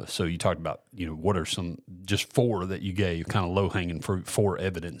 So you talked about, what are just four that you gave, kind of low-hanging fruit, four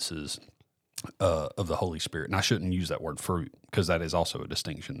evidences of the Holy Spirit. And I shouldn't use that word fruit because that is also a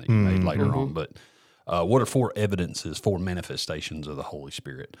distinction that you made later on. But what are four evidences, four manifestations of the Holy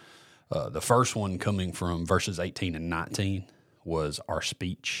Spirit? The first one coming from verses 18 and 19 was our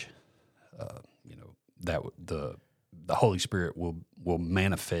speech. That the Holy Spirit will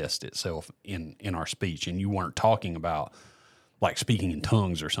manifest itself in our speech. And you weren't talking about like speaking in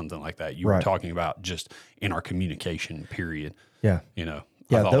tongues or something like that. You were talking about just in our communication period. Yeah. Yeah,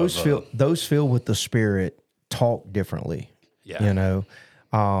 those filled with the Spirit talk differently. Yeah.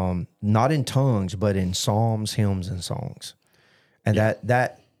 Not in tongues, but in psalms, hymns, and songs. And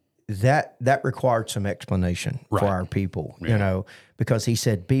that required some explanation for our people, because he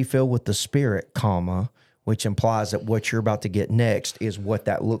said, be filled with the Spirit, which implies that what you're about to get next is what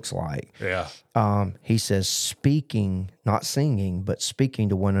that looks like. Yeah. He says speaking, not singing, but speaking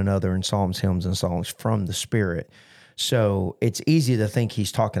to one another in psalms, hymns, and songs from the Spirit. So it's easy to think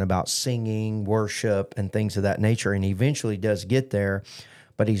he's talking about singing, worship, and things of that nature, and he eventually does get there,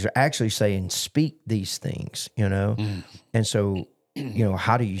 but he's actually saying speak these things, And so,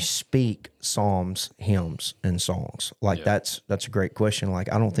 how do you speak psalms, hymns, and songs? Like that's a great question.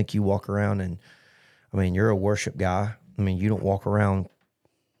 Like I don't think you walk around and, you're a worship guy. You don't walk around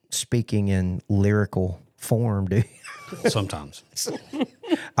speaking in lyrical form, do you? Sometimes.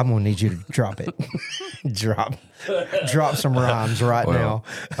 I'm going to need you to drop it. drop some rhymes right now.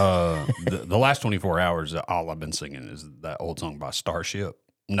 The last 24 hours, all I've been singing is that old song by Starship.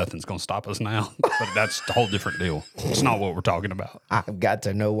 Nothing's gonna stop us now, but that's a whole different deal. It's not what we're talking about. I've got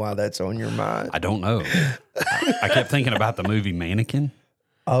to know why that's on your mind. I don't know. I kept thinking about the movie Mannequin.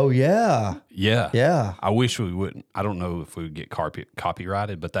 Oh yeah, yeah. I wish we wouldn't. I don't know if we would get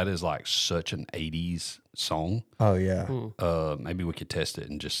copyrighted, but that is like such an 80s song. Oh yeah. Maybe we could test it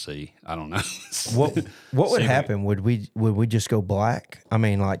and just see. I don't know. What would happen? Would we just go black? I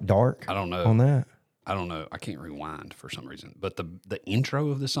mean, like dark? I don't know. On that? I don't know. I can't rewind for some reason. But the intro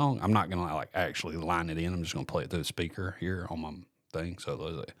of the song, I'm not gonna like actually line it in. I'm just gonna play it through the speaker here on my thing. So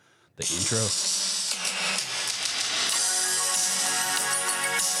the intro.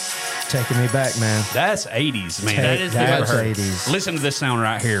 Taking me back, man. That's 80s, man. That's Never heard. 80s. Listen to this sound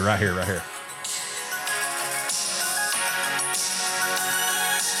right here.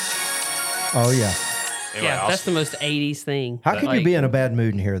 Oh yeah. Anyway, Yeah, that's the most 80s thing. How could you be in a bad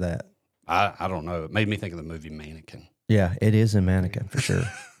mood and hear that? I don't know. It made me think of the movie Mannequin. Yeah, it is a mannequin for sure.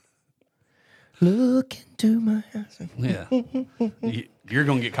 Look into my eyes. Yeah. You're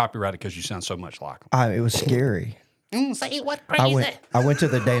going to get copyrighted because you sound so much like them. It was scary. Say what crazy. I went to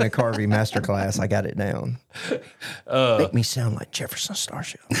the Dana Carvey masterclass. I got it down. Make me sound like Jefferson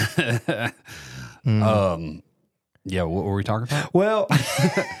Starship. Yeah, what were we talking about?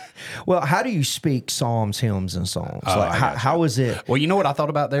 Well, how do you speak psalms, hymns, and songs? How is it? Well, you know what I thought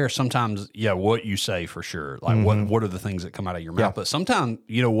about there? Sometimes, what you say for sure. Like, what are the things that come out of your mouth? Yeah. But sometimes,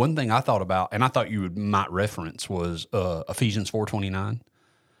 one thing I thought about, and I thought you might reference was Ephesians 4:29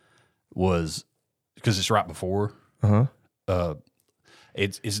 was, because it's right before. Uh-huh.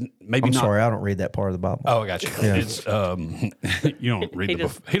 It's maybe I'm not. sorry, I don't read that part of the Bible. Oh, I got you. Yeah. It's you don't read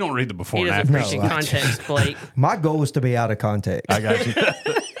he don't read the before He and doesn't after. preach in context, Blake. My goal is to be out of context. I got you.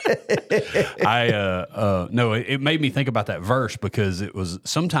 No, it made me think about that verse because it was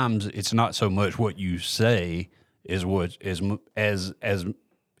sometimes it's not so much what you say is what is as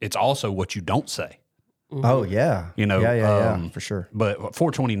it's also what you don't say. Oh yeah, yeah, for sure. But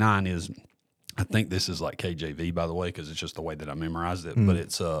 429 is, I think this is like KJV, by the way, because it's just the way that I memorized it. But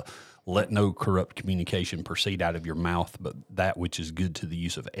it's let no corrupt communication proceed out of your mouth, but that which is good to the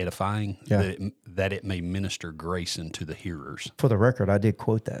use of edifying, that it may minister grace into the hearers. For the record, I did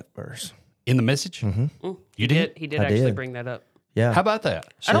quote that verse In the message? Mm-hmm. You did? He did I actually did. bring that up. Yeah, How about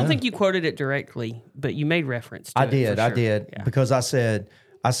that? I don't think you quoted it directly, but you made reference to I it. did. for I sure. did Yeah. because I said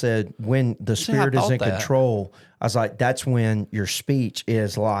when the See, I Spirit is thought in that. control, I was like, that's when your speech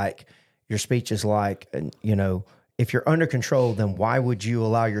is like, if you're under control, then why would you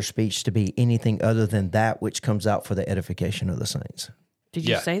allow your speech to be anything other than that which comes out for the edification of the saints? Did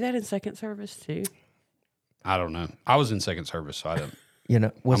you Yeah. say that in second service too? I don't know. I was in second service, so I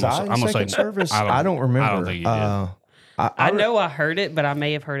didn't. Was I'm I gonna in say- second service? I don't- I don't remember. I don't think you did. I know I heard it, but I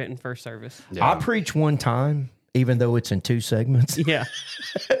may have heard it in first service. I preach one time, even though it's in two segments. Yeah.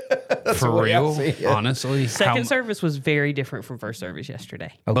 For the way I real, see it. honestly. Second service was very different from first service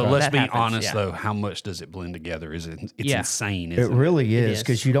yesterday. But let's That be happens, honest, yeah. though. How much does it blend together? It's Yeah. insane, It isn't really is is.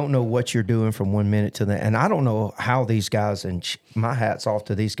 because you don't know what you're doing from 1 minute to the. And I don't know how these guys, and my hat's off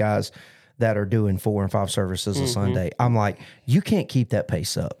to these guys that are doing 4 and 5 services a Sunday. I'm like, you can't keep that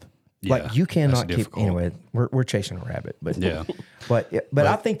pace up. Yeah, Like you cannot that's keep. difficult. Anyway, we're chasing a rabbit, but Yeah. but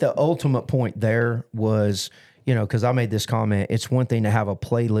I think the ultimate point there was. Because I made this comment, it's one thing to have a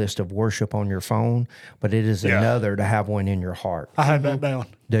playlist of worship on your phone, but it is another to have one in your heart. I had that down.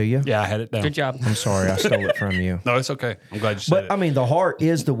 Do you? Yeah, I had it down. Good job. I'm sorry, I stole it from you. No, it's okay. I'm glad you said But it. I mean, the heart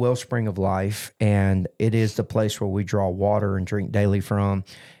is the wellspring of life, and it is the place where we draw water and drink daily from.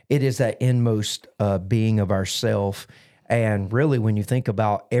 It is that inmost being of ourself. And really, when you think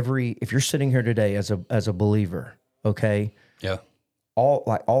about if you're sitting here today as a believer, okay, Yeah. all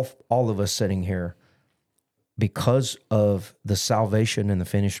of us sitting here, because of the salvation and the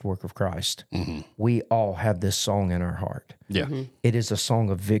finished work of Christ, we all have this song in our heart. Yeah. It is a song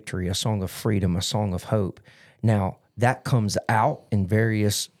of victory, a song of freedom, a song of hope. Now, that comes out in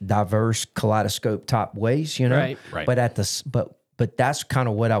various diverse kaleidoscope type ways, Right. Right. But that's kind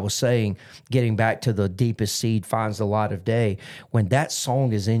of what I was saying, getting back to the deepest seed finds the light of day. When that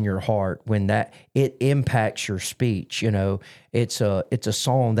song is in your heart, when that it impacts your speech, it's a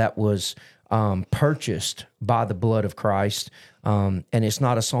song that was purchased by the blood of Christ. And it's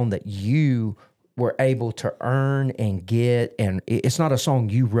not a song that you were able to earn and get. And it's not a song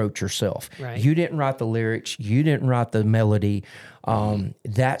you wrote yourself. Right. You didn't write the lyrics. You didn't write the melody.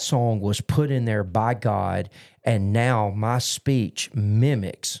 That song was put in there by God. And now my speech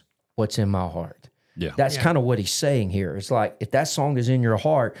mimics what's in my heart. Yeah. That's kind of what he's saying here. It's like, if that song is in your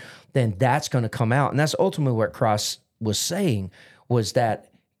heart, then that's going to come out. And that's ultimately what Christ was saying, was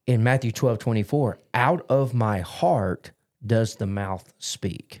that in Matthew 12:24, out of my heart does the mouth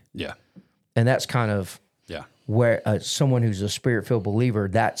speak. Yeah. And that's kind of where someone who's a spirit-filled believer,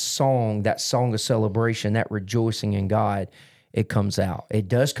 that song of celebration, that rejoicing in God, it comes out. It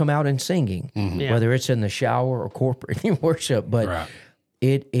does come out in singing, whether it's in the shower or corporate worship, but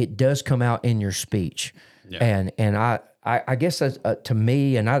it does come out in your speech. Yeah. And I guess that's, to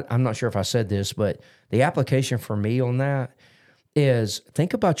me, and I'm not sure if I said this, but the application for me on that is,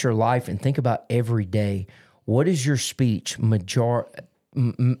 think about your life and think about every day. What is your speech, the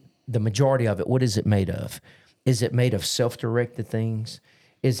majority of it, what is it made of? Is it made of self-directed things?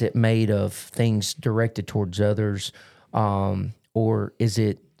 Is it made of things directed towards others? Or is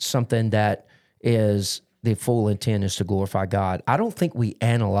it something that is the full intent is to glorify God? I don't think we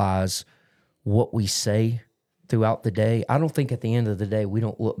analyze what we say throughout the day. I don't think at the end of the day we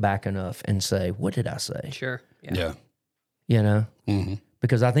don't look back enough and say, what did I say? Sure. Yeah. You know? Mm-hmm.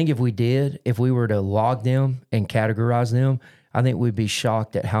 Because I think if we were to log them and categorize them, I think we'd be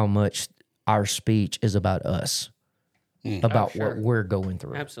shocked at how much our speech is about us, about what we're going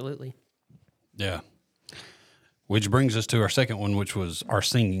through. Absolutely. Yeah. Which brings us to our second one, which was our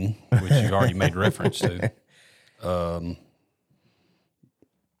singing, which you already made reference to.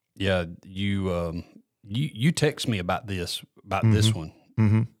 You text me about this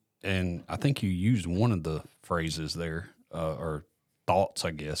one, and I think you used one of the phrases there, or thoughts,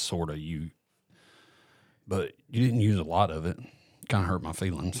 I guess, sort of. But you didn't use a lot of it. Kind of hurt my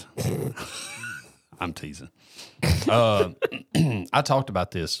feelings. I'm teasing. I talked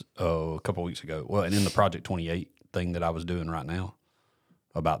about this a couple weeks ago. Well, and in the Project 28 thing that I was doing right now,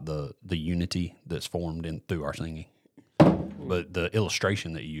 about the unity that's formed through our singing. But the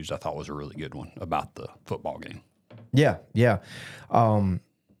illustration that you used, I thought, was a really good one about the football game. Yeah. One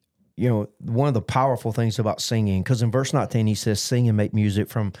of the powerful things about singing, because in verse 19 he says, "Sing and make music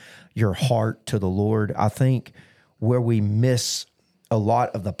from your heart to the Lord." I think where we miss a lot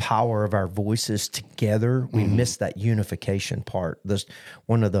of the power of our voices together, we miss that unification part.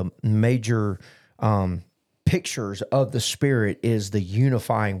 One of the major pictures of the Spirit is the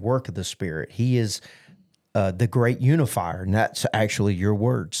unifying work of the Spirit. He is the great unifier, and that's actually your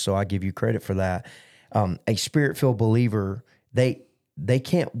words, so I give you credit for that. A Spirit-filled believer, they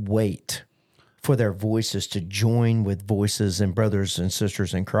can't wait for their voices to join with voices and brothers and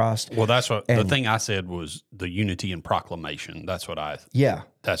sisters in Christ. Well, that's what the thing I said was the unity and proclamation. That's what I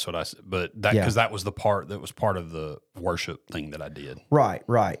said. But because that was the part that was part of the worship thing that I did. Right.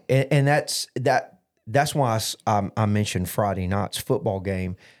 And that's why I mentioned Friday night's football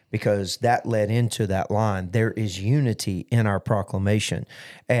game, because that led into that line. There is unity in our proclamation.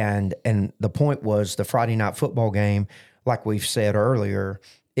 And the point was, the Friday night football game, like we've said earlier,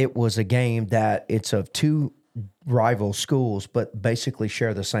 it was a game that it's of two rival schools, but basically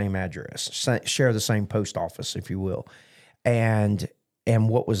share the same address, share the same post office, if you will. And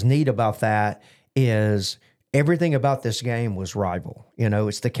what was neat about that is everything about this game was rival.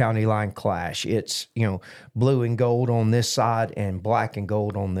 It's the county line clash. It's, blue and gold on this side and black and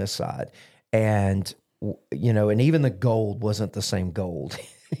gold on this side. And, and even the gold wasn't the same gold.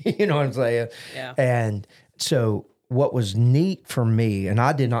 You know what I'm saying? Yeah. And so what was neat for me, and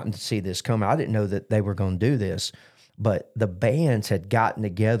I did not see this coming, I didn't know that they were going to do this, but the bands had gotten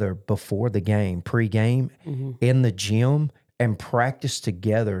together before the game, pre-game, in the gym, and practiced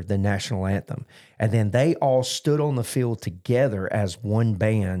together the national anthem. And then they all stood on the field together as one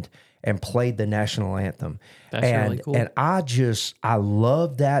band and played the national anthem. That's really cool. And I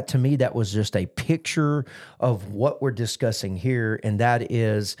love that. To me, that was just a picture of what we're discussing here, and that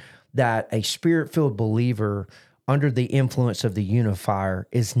is that a Spirit-filled believer under the influence of the unifier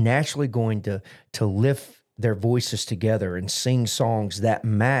is naturally going to lift their voices together and sing songs that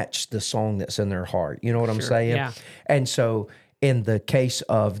match the song that's in their heart. You know what I'm saying? Yeah. And so in the case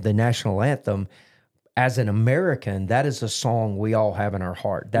of the national anthem, as an American, that is a song we all have in our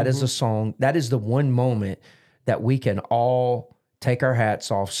heart. That is a song, that is the one moment that we can all take our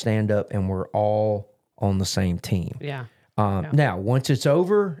hats off, stand up, and we're all on the same team. Yeah. Now, once it's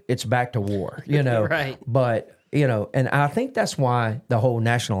over, it's back to war, Right. But, and I think that's why the whole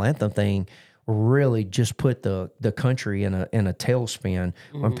national anthem thing really just put the country in a tailspin.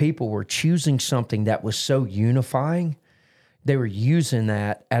 When people were choosing something that was so unifying, they were using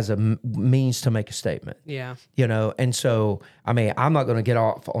that as a means to make a statement. Yeah. And so, I'm not going to get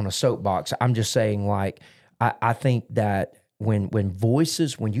off on a soapbox. I'm just saying, I think that when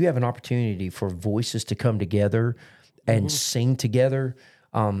you have an opportunity for voices to come together and sing together,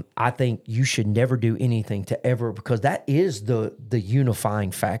 I think you should never do anything to ever, because that is the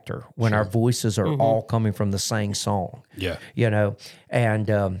unifying factor when our voices are all coming from the same song. Yeah.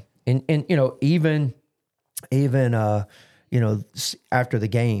 And even after the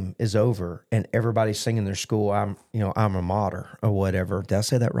game is over and everybody's singing their school alma mater or whatever. Did I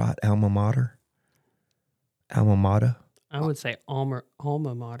say that right? Alma mater. I would say alma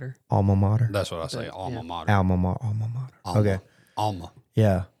mater. Alma mater. That's what I say. Alma mater. Alma mater. Okay. Alma.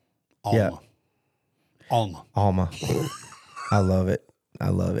 Yeah. Alma. Yeah. Alma. I love it.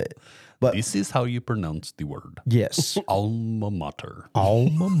 But This is how you pronounce the word. yes. Alma mater.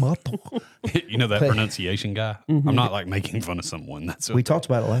 Alma mater. You know that pronunciation guy? I'm not like making fun of someone. That's what We talked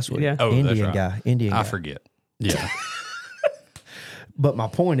about it last week. Yeah. Oh, that's Indian right. guy. Indian guy. I forget. Yeah. But my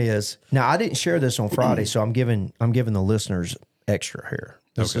point is, now I didn't share this on Friday, so I'm giving the listeners extra here.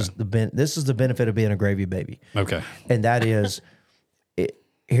 This is the benefit of being a gravy baby, Okay. and that is,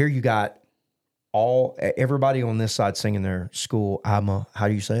 here you got everybody on this side singing their school how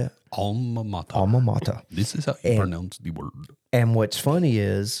do you say it? Alma mater. Alma mater. This is how you pronounce the word. And what's funny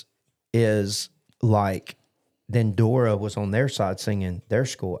is like, then Dora was on their side singing their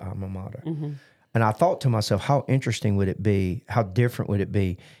school alma mater. And I thought to myself, how interesting would it be? How different would it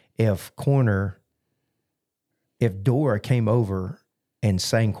be if Dora came over and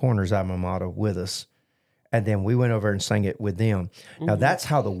sang Corner's alma mater with us, and then we went over and sang it with them. Now, that's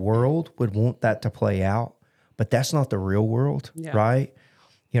how the world would want that to play out, but that's not the real world, right?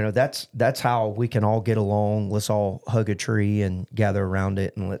 That's how we can all get along. Let's all hug a tree and gather around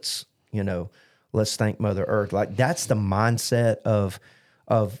it, and let's thank Mother Earth. Like, that's the mindset of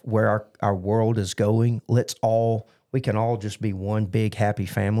where our world is going. We can all just be one big happy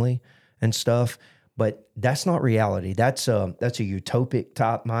family and stuff. But that's not reality. That's a utopic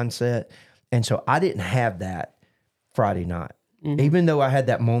type mindset. And so I didn't have that Friday night. Even though I had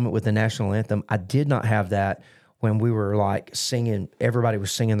that moment with the national anthem, I did not have that when we were like singing, everybody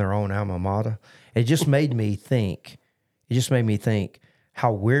was singing their own alma mater. It just made me think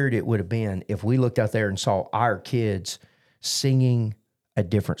how weird it would have been if we looked out there and saw our kids singing a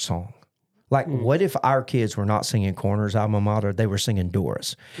different song. Like, what if our kids were not singing Corner's alma mater, they were singing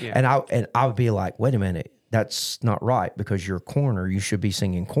Dora's? Yeah. And I would be like, wait a minute, that's not right, because you're Corner, you should be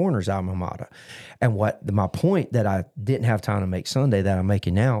singing Corner's alma mater. And my point that I didn't have time to make Sunday that I'm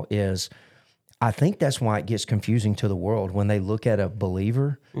making now is, I think that's why it gets confusing to the world when they look at a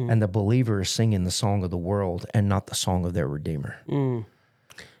believer and the believer is singing the song of the world and not the song of their Redeemer.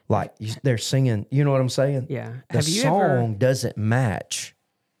 Like, they're singing, you know what I'm saying? Yeah. The song doesn't match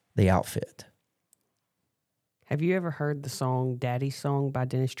the outfit. Have you ever heard the song Daddy's Song by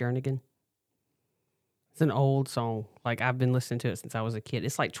Dennis Jernigan? It's an old song. Like, I've been listening to it since I was a kid.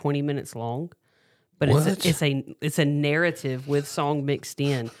 It's like 20 minutes long, but it's a narrative with song mixed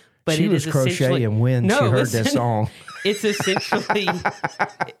in. But she was crocheting when she heard this song. It's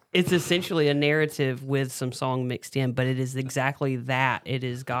essentially a narrative with some song mixed in, but it is exactly that. It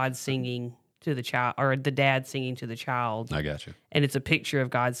is God singing to the child, or the dad singing to the child. I got you. And it's a picture of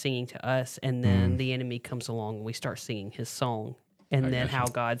God singing to us, and then the enemy comes along and we start singing his song, and then how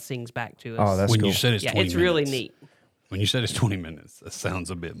God sings back to us. Oh, that's when cool. You said it's 20 minutes. It's really neat. When you said it's 20 minutes, that sounds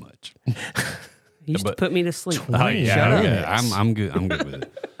a bit much. You used to put me to sleep. Oh, yeah, okay. I'm good. I'm good with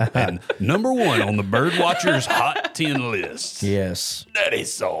it. And number one on the Bird Watchers Hot 10 list. Yes.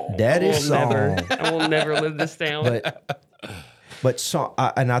 Daddy's Song. Daddy's Song. I will never live this down.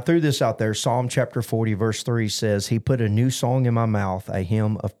 And I threw this out there. Psalm chapter 40, verse 3 says, He put a new song in my mouth, a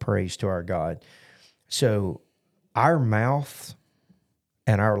hymn of praise to our God. So our mouth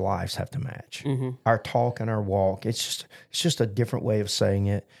and our lives have to match. Our talk and our walk. It's just a different way of saying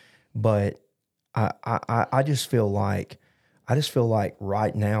it. But I just feel like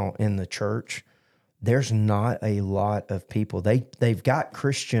right now in the church, there's not a lot of people. They've got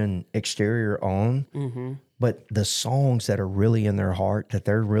Christian exterior on, but the songs that are really in their heart, that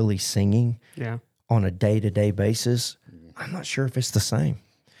they're really singing on a day-to-day basis, I'm not sure if it's the same.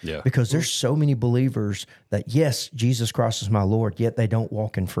 Yeah. Because there's so many believers that, yes, Jesus Christ is my Lord, yet they don't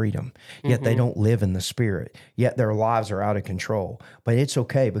walk in freedom, yet they don't live in the Spirit, yet their lives are out of control. But it's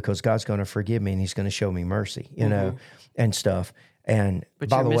okay, because God's going to forgive me and He's going to show me mercy, you know, and stuff. And but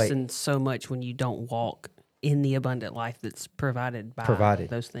by you're the way, missing so much when you don't walk in the abundant life that's provided by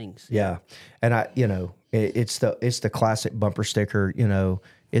those things. Yeah. And it's the classic bumper sticker,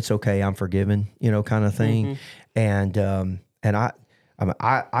 it's okay, I'm forgiven, kind of thing. And I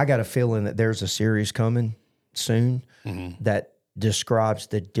got a feeling that there's a series coming soon that describes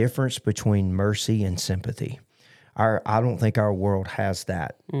the difference between mercy and sympathy. I don't think our world has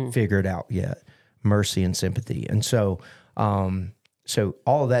that figured out yet, mercy and sympathy. And so So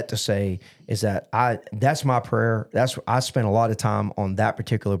all of that to say is that that's my prayer. I spent a lot of time on that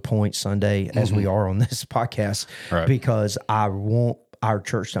particular point Sunday, as we are on this podcast, because I want our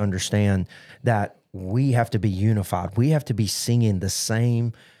church to understand that we have to be unified. We have to be singing the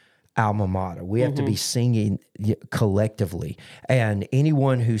same alma mater. We have to be singing collectively. And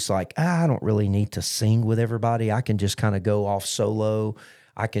anyone who's like, I don't really need to sing with everybody. I can just kind of go off solo.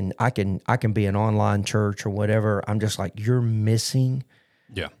 I can be an online church or whatever. I'm just like, you're missing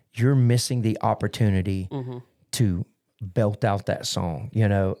the opportunity to belt out that song,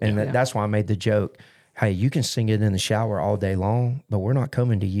 and that's why I made the joke. Hey, you can sing it in the shower all day long, but we're not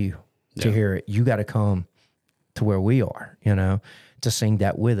coming to you to hear it. You got to come to where we are, to sing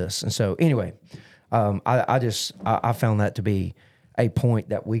that with us. And so anyway, I found that to be a point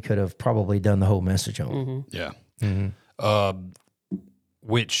that we could have probably done the whole message on.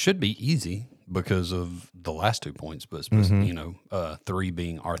 Which should be easy because of the last 2 points, but 3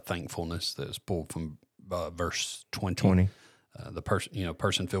 being our thankfulness that's pulled from verse 20. The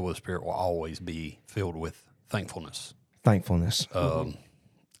person filled with the Spirit will always be filled with thankfulness.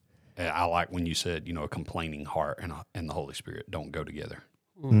 And I like when you said, a complaining heart and the Holy Spirit don't go together.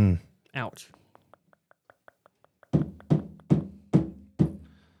 Ouch.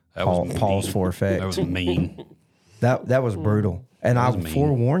 That was mean. Pause for effect. That was mean. That was brutal. And I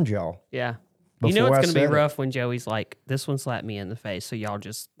forewarned y'all. Yeah. Before It's going to be said it. rough when Joey's like, this one slapped me in the face, so y'all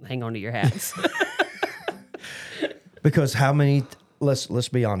just hang on to your hats. Because how many, let's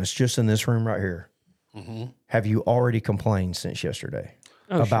be honest, just in this room right here, have you already complained since yesterday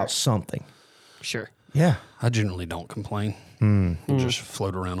about something? Sure. Yeah. I generally don't complain. I just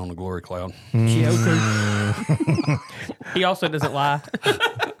float around on a glory cloud. Joker. He also doesn't lie.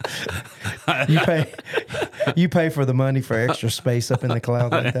 You pay for the money for extra space up in the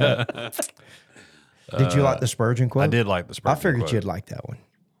cloud like that. Did you like the Spurgeon quote? I did like the Spurgeon I figured quote. you'd like that one.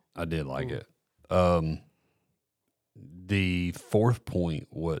 I did like it. The fourth point,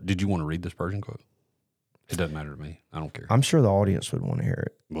 did you want to read the Spurgeon quote? It doesn't matter to me. I don't care. I'm sure the audience would want to hear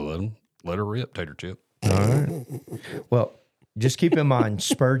it. Well, let her rip, tater chip. All right. Well, just keep in mind,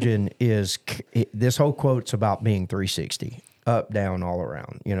 Spurgeon this whole quote's about being 360, up, down, all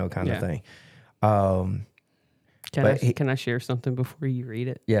around, kind of thing. Can I share something before you read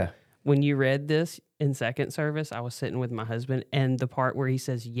it? Yeah. When you read this in second service, I was sitting with my husband, and the part where he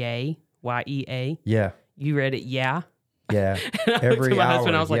says "yea," Y-E-A, Yeah. you read it "yeah." Yeah. And I looked at my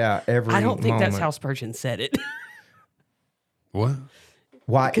husband, I was like, every I don't think that's moment. how Spurgeon said it. What?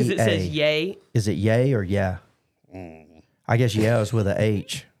 Y-E-A. Because it says "yea." Is it yay or yeah? I guess yeah is with a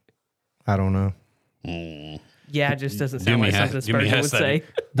H. I don't know. Yeah, it just doesn't sound like something Spurgeon would say.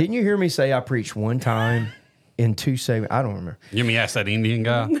 Didn't you hear me say I preached one time in 2 segments? I don't remember. You mean ask that Indian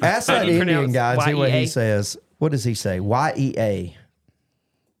guy? Ask that Indian pronounce guy and see what he Y-E-A? says. What does he say? Y-E-A.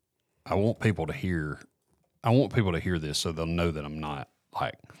 I want people to hear this so they'll know that I'm not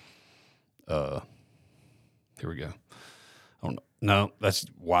like, here we go. Oh, no, that's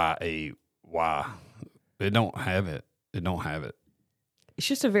Y-A-Y. It don't have it. It's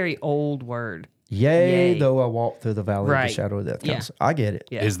just a very old word. Yea, Yea. though I walk through the valley of Right. the shadow of death. Yeah. I get it.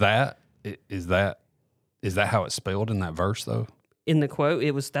 Yeah. Is that how it's spelled in that verse though? In the quote,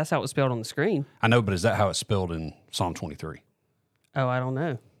 that's how it was spelled on the screen. I know, but is that how it's spelled in Psalm 23? Oh, I don't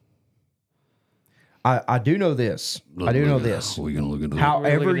know. I do know this. I do know this. We're gonna look at it.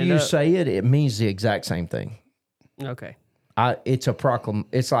 However looking it you up. say it, it means the exact same thing. Okay. It's a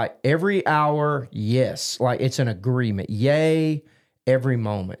It's like every hour, yes. Like it's an agreement. Yay, every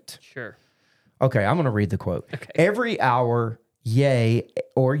moment. Sure. Okay, I'm going to read the quote. Okay. Every hour, yea,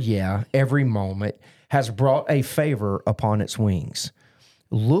 or yeah, every moment has brought a favor upon its wings.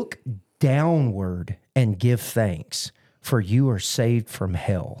 Look downward and give thanks, for you are saved from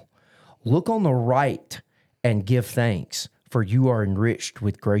hell. Look on the right and give thanks, for you are enriched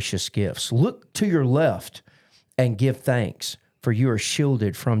with gracious gifts. Look to your left and give thanks, for you are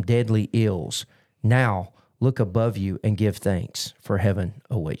shielded from deadly ills. Now look above you and give thanks, for heaven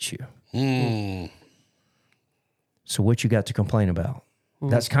awaits you. So what you got to complain about?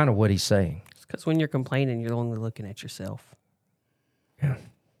 That's kind of what he's saying. Because when you're complaining, you're only looking at yourself. Yeah.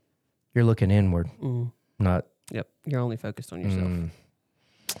 You're looking inward, not Yep. You're only focused on yourself.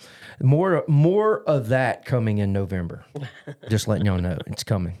 more of that coming in November. Just letting y'all know it's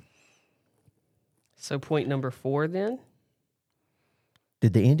coming. So point number 4 then?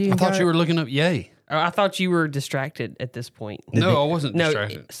 Did the Indian I thought guy- you were looking up yay. Oh, I thought you were distracted at this point. No, I wasn't No,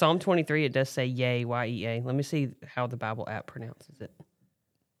 distracted. Psalm 23, it does say yea, Y-E-A. Let me see how the Bible app pronounces it.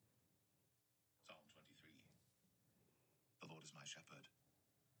 Psalm 23. The Lord is my shepherd.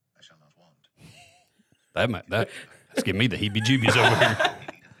 I shall not want. That It's giving me the heebie-jeebies over here.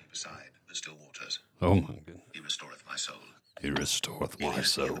 Beside the still waters, Oh, my goodness. he restoreth my soul. He restoreth He my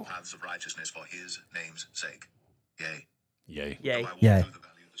leadeth me in the soul. paths of righteousness for his name's sake. Yea, Yay. though I walk Yay. through the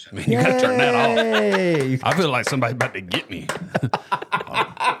valley of the shadow Man, you got to turn that off. Hey, I feel like somebody's about to get me.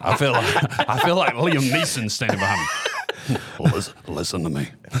 I feel like Liam Neeson standing behind me. Listen to me.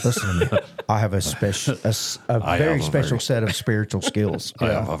 listen to me. I have a special, I very have a special very- set of spiritual skills. I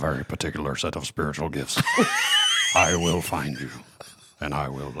have a very particular set of spiritual gifts. I will find you, and I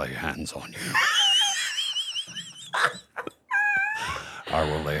will lay hands on you. I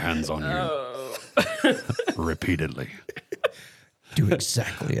will lay hands on you repeatedly Do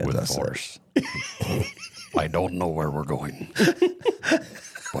exactly as I with said. force. I don't know where we're going,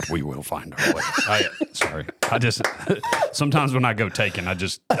 but we will find our way. Sorry. I just sometimes when I go taking, I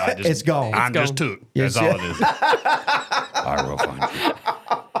just It's gone. I'm It's just gone. took. Yes, That's all yeah. it is. I will find you,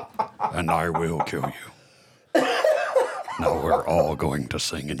 and I will kill you. Now we're all going to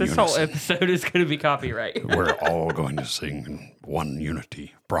sing in This whole unison. episode is going to be copyright. We're all going to sing in one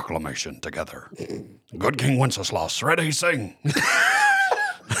unity proclamation together. Good King Wenceslas, ready, sing.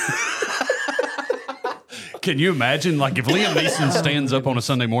 Can you imagine, like, if Liam Neeson stands up on a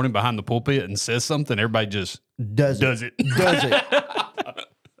Sunday morning behind the pulpit and says something, everybody just Does it? Does it?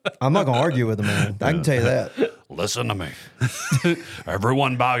 I'm not gonna argue with the man. I can tell you that. Listen to me.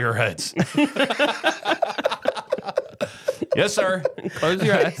 Everyone bow your heads. Yes, sir. Close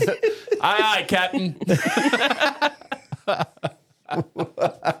your eyes. Aye, aye, Captain.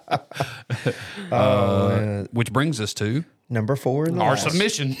 Which brings us to Number 4 in the our last.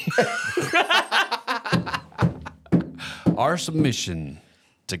 submission. Our submission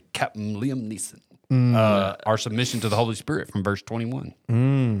to Captain Liam Neeson. Our submission to the Holy Spirit from verse 21.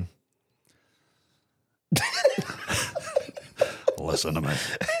 Listen to me.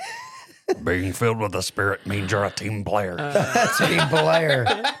 Being filled with the Spirit means you're a team player. Team player.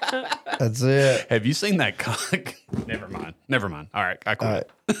 That's it. Have you seen that? Never mind. All right, I quit.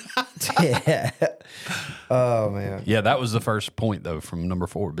 Yeah. Oh man. Yeah, that was the first point though from number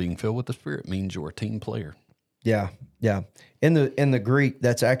 4. Being filled with the Spirit means you're a team player. Yeah, yeah. In the Greek,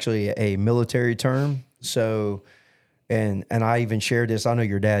 that's actually a military term. So, and I even shared this. I know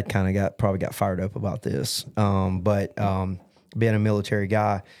your dad kind of probably got fired up about this. But being a military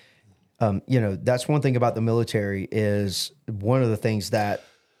guy, that's one thing about the military is one of the things that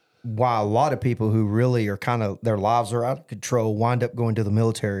why a lot of people who really are kind of their lives are out of control wind up going to the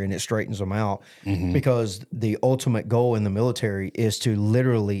military, and it straightens them out because the ultimate goal in the military is to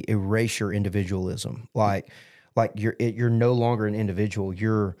literally erase your individualism. Like you're no longer an individual.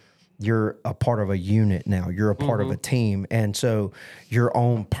 You're a part of a unit now. You're a part of a team, and so your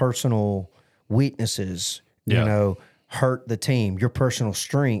own personal weaknesses, hurt the team. Your personal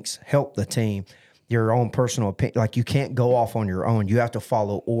strengths help the team. Your own personal opinion, like you can't go off on your own. You have to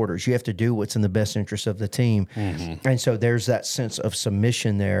follow orders. You have to do what's in the best interest of the team. And so there's that sense of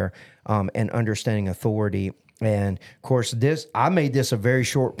submission there and understanding authority. And of course, I made this a very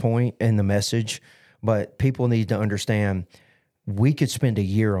short point in the message, but people need to understand we could spend a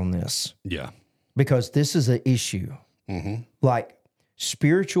year on this. Yeah. Because this is an issue. Like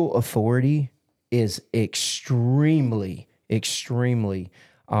spiritual authority is extremely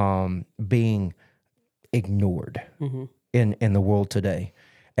being ignored in the world today.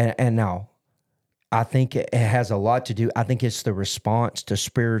 And now I think it has a lot to do. I think it's the response to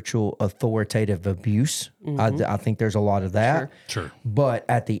spiritual authoritative abuse. I think there's a lot of that. Sure. But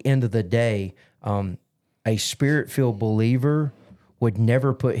at the end of the day, a spirit-filled believer would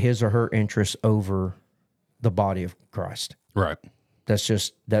never put his or her interests over the body of Christ. Right.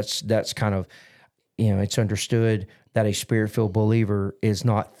 That's kind of, it's understood that a spirit-filled believer is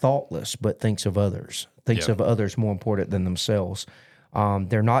not thoughtless, but thinks of others of others more important than themselves.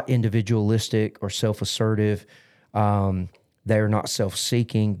 They're not individualistic or self-assertive. They're not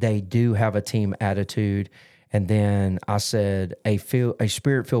self-seeking. They do have a team attitude. And then I said, a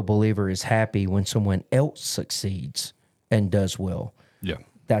spirit-filled believer is happy when someone else succeeds and does well. Yeah.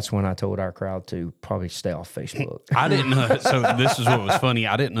 That's when I told our crowd to probably stay off Facebook. I didn't know. So this is what was funny.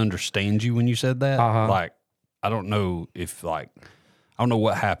 I didn't understand you when you said that. Like, I don't know if I don't know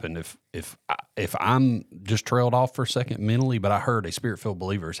what happened. If I'm just trailed off for a second mentally, but I heard a spirit-filled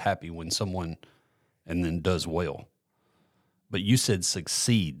believer is happy when someone and then does well. But you said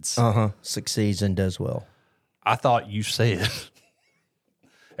succeeds. Succeeds and does well. I thought you said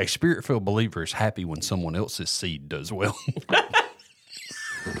a spirit-filled believer is happy when someone else's seed does well.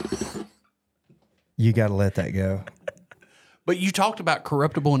 You got to let that go. But you talked about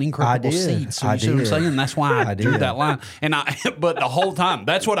corruptible and incorruptible I did. seeds. So I you see what I'm did. saying? That's why I drew did. that line. And but the whole time,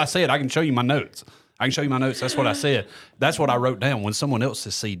 that's what I said. I can show you my notes. I can show you my notes. That's what I said. That's what I wrote down. When someone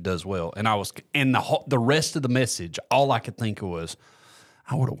else's seed does well, and the rest of the message, all I could think of was,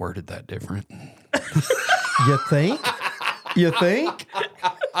 I would have worded that different. You think? You think?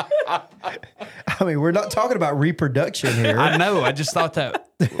 I mean, we're not talking about reproduction here. I know. I just thought that.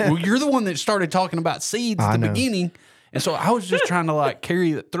 Well, you're the one that started talking about seeds at the beginning. And so I was just trying to like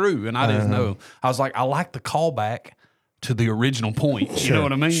carry it through, and I didn't know. I was like, I like the callback to the original point. You know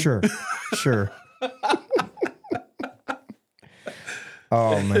what I mean? Sure.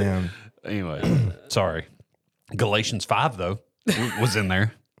 Oh, man. Anyway, sorry. Galatians 5, though, was in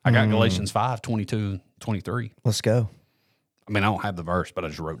there. I got Galatians 5, 22, 23. Let's go. I mean, I don't have the verse, but I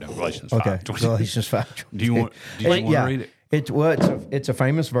just wrote down Galatians 5. Okay. 22. Galatians 5. Do you want to read it? It's a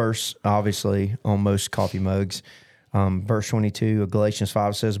famous verse, obviously, on most coffee mugs. Verse 22 of Galatians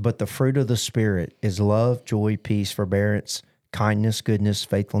 5 says, "But the fruit of the Spirit is love, joy, peace, forbearance, kindness, goodness,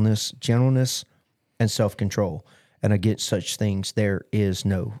 faithfulness, gentleness, and self-control. And against such things there is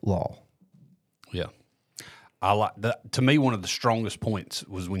no law." Yeah. I like that. To me, one of the strongest points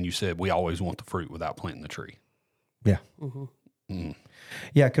was when you said we always want the fruit without planting the tree. Yeah.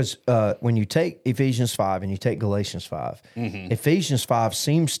 Yeah, because when you take Ephesians 5 and you take Galatians 5, Ephesians 5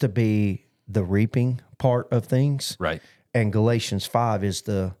 seems to be the reaping part of things. Right. And Galatians 5 is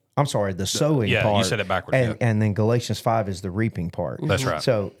the sowing yeah, part. you said it backwards. And then Galatians 5 is the reaping part. That's right.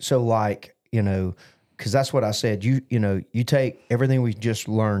 So like, because that's what I said. You take everything we just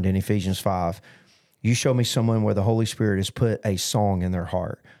learned in Ephesians 5, you show me someone where the Holy Spirit has put a song in their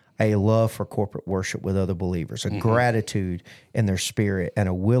heart, a love for corporate worship with other believers, a gratitude in their spirit, and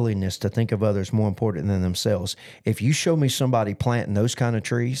a willingness to think of others more important than themselves. If you show me somebody planting those kind of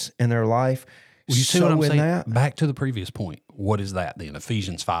trees in their life, Well, you see what I'm saying? that, Back to the previous point. What is that then?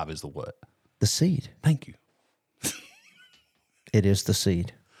 Ephesians 5 is the what? the seed. Thank you. It is the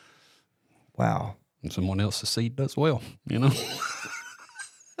seed. Wow. And someone else's seed does well, you know?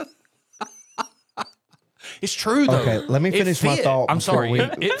 It's true, though. Okay, let me It finish my fit. thought I'm before sorry. we-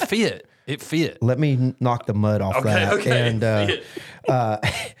 It fit. It fit. Let me knock the mud off that. Okay. And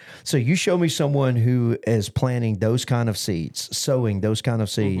so you show me someone who is planting those kind of seeds, sowing those kind of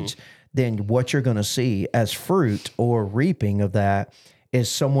seeds, then what you're going to see as fruit or reaping of that is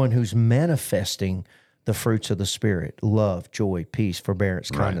someone who's manifesting the fruits of the Spirit: love, joy, peace, forbearance,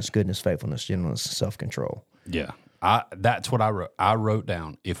 kindness, goodness, faithfulness, gentleness, and self-control. Yeah. That's what I wrote. I wrote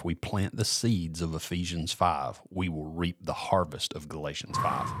down, if we plant the seeds of Ephesians 5, we will reap the harvest of Galatians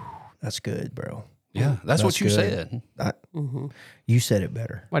 5. That's good, bro. Yeah, that's what you good. said. You said it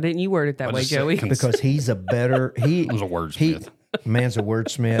better. Why didn't you word it that way, just said Joey? Because he's a better he was a wordsmith. Man's a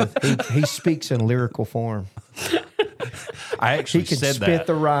wordsmith. He speaks in lyrical form. I actually He can said spit that.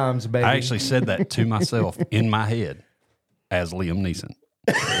 the rhymes, baby. I actually said that to myself in my head as Liam Neeson.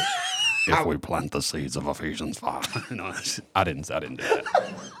 If we plant the seeds of Ephesians 5. No, I didn't do that.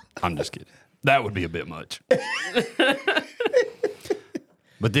 I'm just kidding. That would be a bit much.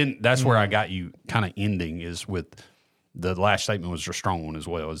 But then that's where I got you kind of ending, is with the last statement was a strong one as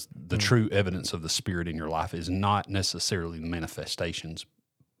well, is the true evidence of the Spirit in your life is not necessarily the manifestations,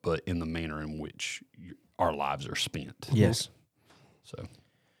 but in the manner in which our lives are spent. Yes. So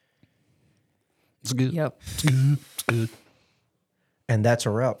it's good. Yep. It's good. And that's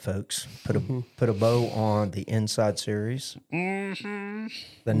a wrap, folks. Put a bow on the Inside series. The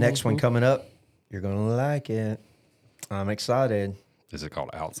next one coming up, you're going to like it. I'm excited. Is it called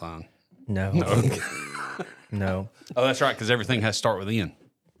Outside? No. No. Oh, that's right, because everything has to start with N.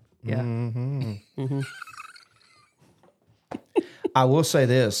 Yeah. I will say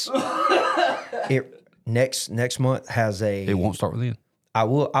this. Next month has a... It won't start with N. I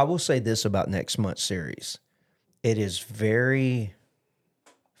will say this about next month's series. It is very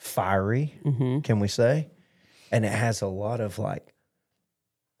fiery, can we say? And it has a lot of like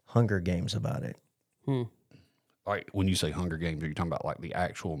Hunger Games about it. Like when you say Hunger Games, are you talking about like the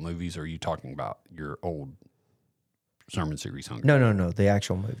actual movies, or are you talking about your old sermon series Hunger Games? No, the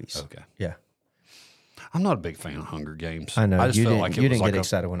actual movies. Okay. Yeah. I'm not a big fan of Hunger Games. I know. I just You felt didn't, like you it was didn't like get a,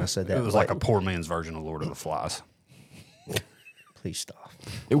 excited when I said that. it was like a poor man's version of Lord of the Flies. Please stop.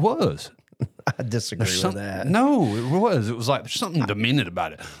 It was. I disagree with that. No, it was. It was like there's something demented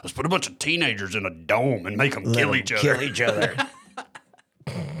about it. Let's put a bunch of teenagers in a dome and make them kill each other. Kill each other.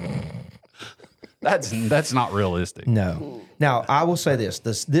 That's not realistic. No. Now, I will say this.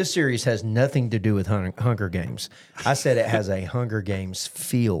 This series has nothing to do with Hunger Games. I said it has a Hunger Games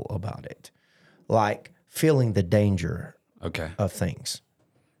feel about it. Like feeling the danger Okay. of things.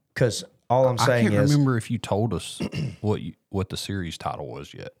 Because all I'm I saying can't is... remember if you told us what the series title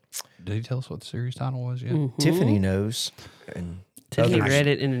was yet. Did he tell us what the series title was yet? Tiffany knows. And Tiffany read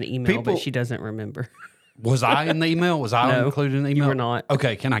it in an email, People- but she doesn't remember. Was I in the email? Was I No, included in the you email? were not.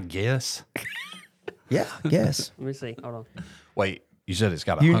 Okay, can I guess? Yeah, yes. Let me see. Hold on. Wait, you said it's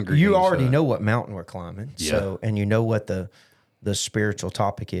got a You Hunger you Games, already know what mountain we're climbing, Yeah. so and you know what the spiritual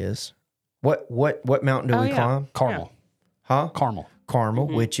topic is. What mountain do Oh, we yeah. climb? Carmel. Huh? Carmel. Carmel,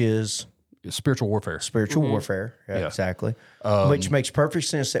 which is Spiritual warfare. spiritual warfare. Yeah, Yeah. exactly. Which makes perfect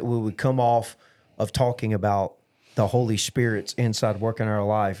sense that we would come off of talking about the Holy Spirit's inside work in our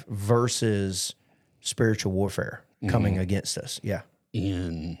life versus spiritual warfare coming against us. Yeah.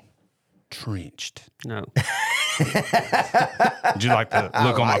 Entrenched. No. Did you like the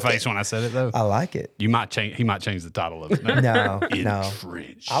look on my face when I said it though? I like it. You might change. He might change the title of it. Now. No, no.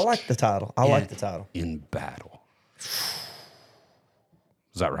 Entrenched. I like the title. I like the title. In battle.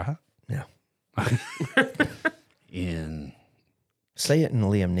 Is that right? Yeah. In. Say it in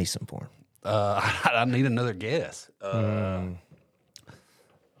Liam Neeson form. I need another guess.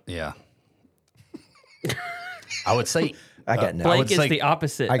 Yeah. I would say. I got no. Blake is say- the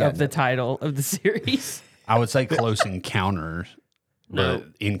opposite I got of the title of the series. I would say close encounters. But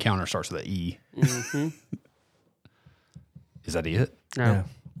encounter starts with an E. Is that it? No.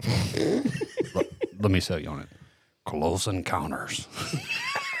 Let me sell you on it. Close encounters.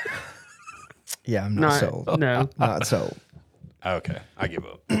 Yeah, I'm not sold. No. Not sold. Okay, I give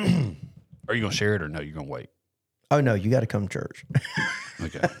up. Are you gonna share it or no? You're gonna wait. Oh no, you got to come to church.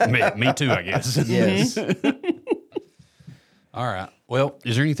 Okay, me too. I guess. Yes. All right. Well,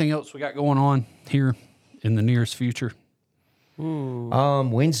 is there anything else we got going on here in the nearest future?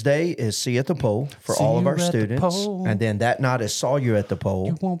 Wednesday is See at the Pole for See all of you our at the students, pole. and then that night is Saw You at the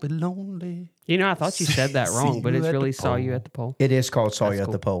Pole. Won't be lonely. You know, I thought you said that wrong, but you it's at the really Saw pole. You at the Pole. It is called Saw You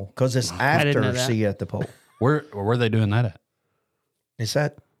at the Pole because it's didn't know after that. See You at the Pole. Where are they doing that at? Is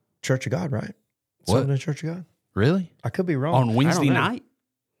that Church of God, right? What? Southern Church of God. Really? I could be wrong. On Wednesday know. night?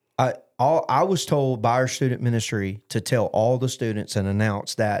 I was told by our student ministry to tell all the students and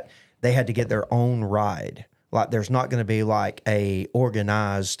announce that they had to get their own ride. Like there's not going to be like a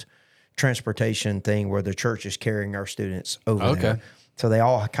organized transportation thing where the church is carrying our students over there. So they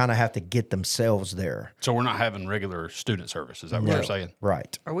all kind of have to get themselves there. So we're not having regular student service. Is that what you're saying?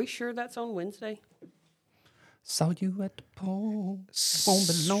 Right. Are we sure that's on Wednesday? Saw you at the pole. Won't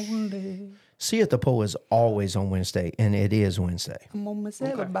be lonely. See at the Pole is always on Wednesday, and it is Wednesday. Come on, miss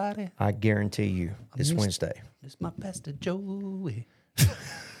everybody. I guarantee you it's Wednesday. It's my pastor Joey.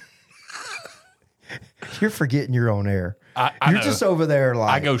 You're forgetting you're on air. I You're know. just over there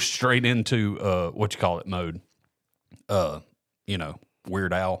like I go straight into what you call it mode.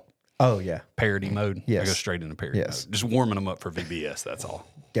 Weird Al oh yeah, parody mode. I Yes. go straight into parody Yes. mode. Just warming them up for VBS. That's all.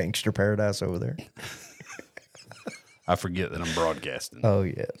 Gangster Paradise over there. I forget that I'm broadcasting. Oh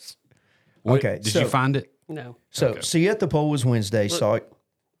yes. Wait, okay, Did so- you find it? No. So See at the Pole was Wednesday. Saw it.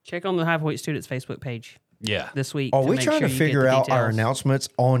 Check on the HighPoint Students Facebook page Yeah. this week. Are we make trying sure to you get figure the out our details. announcements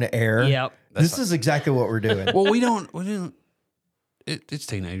on air? Yep. This is exactly what we're doing. Well, we don't. It's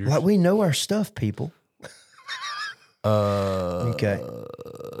teenagers. Like we know our stuff, people. Okay.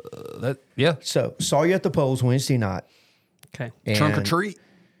 Yeah. So Saw You at the Poles Wednesday night. Okay. And Trunk or treat.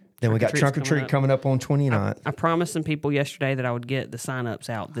 Then we got Trunk or Trunk or Treat's Treat coming up on 29th. I promised some people yesterday that I would get the signups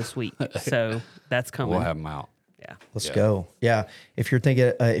out this week. So that's coming. We'll have them out. Yeah. Let's go. Yeah. If you're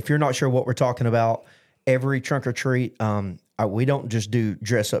thinking, if you're not sure what we're talking about, every Trunk or Treat, we don't just do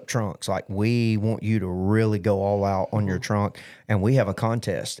dress up trunks. Like we want you to really go all out on your trunk. And we have a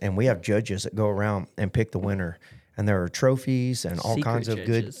contest and we have judges that go around and pick the winner. And there are trophies and all Secret kinds of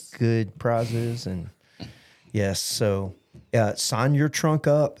judges. good prizes. And yes, so sign your trunk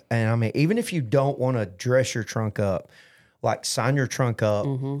up. And I mean, even if you don't want to dress your trunk up, like sign your trunk up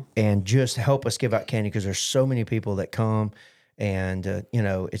and just help us give out candy because there's so many people that come and,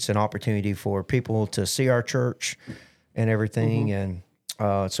 it's an opportunity for people to see our church and everything. And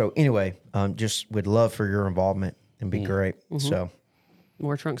so anyway, just would love for your involvement and be great. So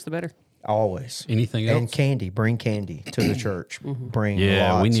More trunks, the better. always. Anything And else? candy, bring candy to the church. Bring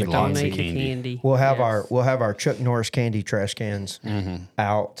Yeah, we lots need of lots of Donate the candy. We'll have Yes. our Chuck Norris candy trash cans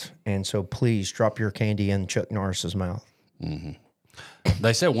out, and so please drop your candy in Chuck Norris's mouth.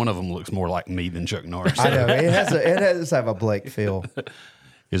 They said one of them looks more like me than Chuck Norris. I know it has to have a Blake feel.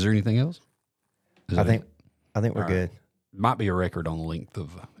 Is there anything else? I think we're good. Might be a record on the length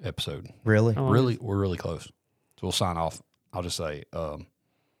of episode. Really, Really, we're really close. So we'll sign off. I'll just say,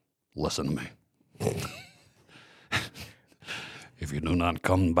 listen to me. If you do not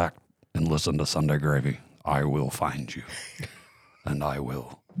come back and listen to Sunday Gravy, I will find you, and I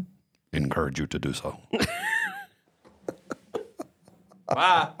will encourage you to do so.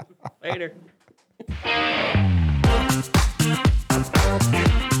 Bye. Later.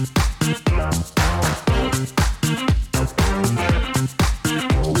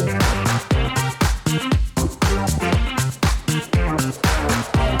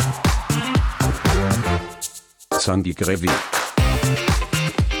 Sunday Sept.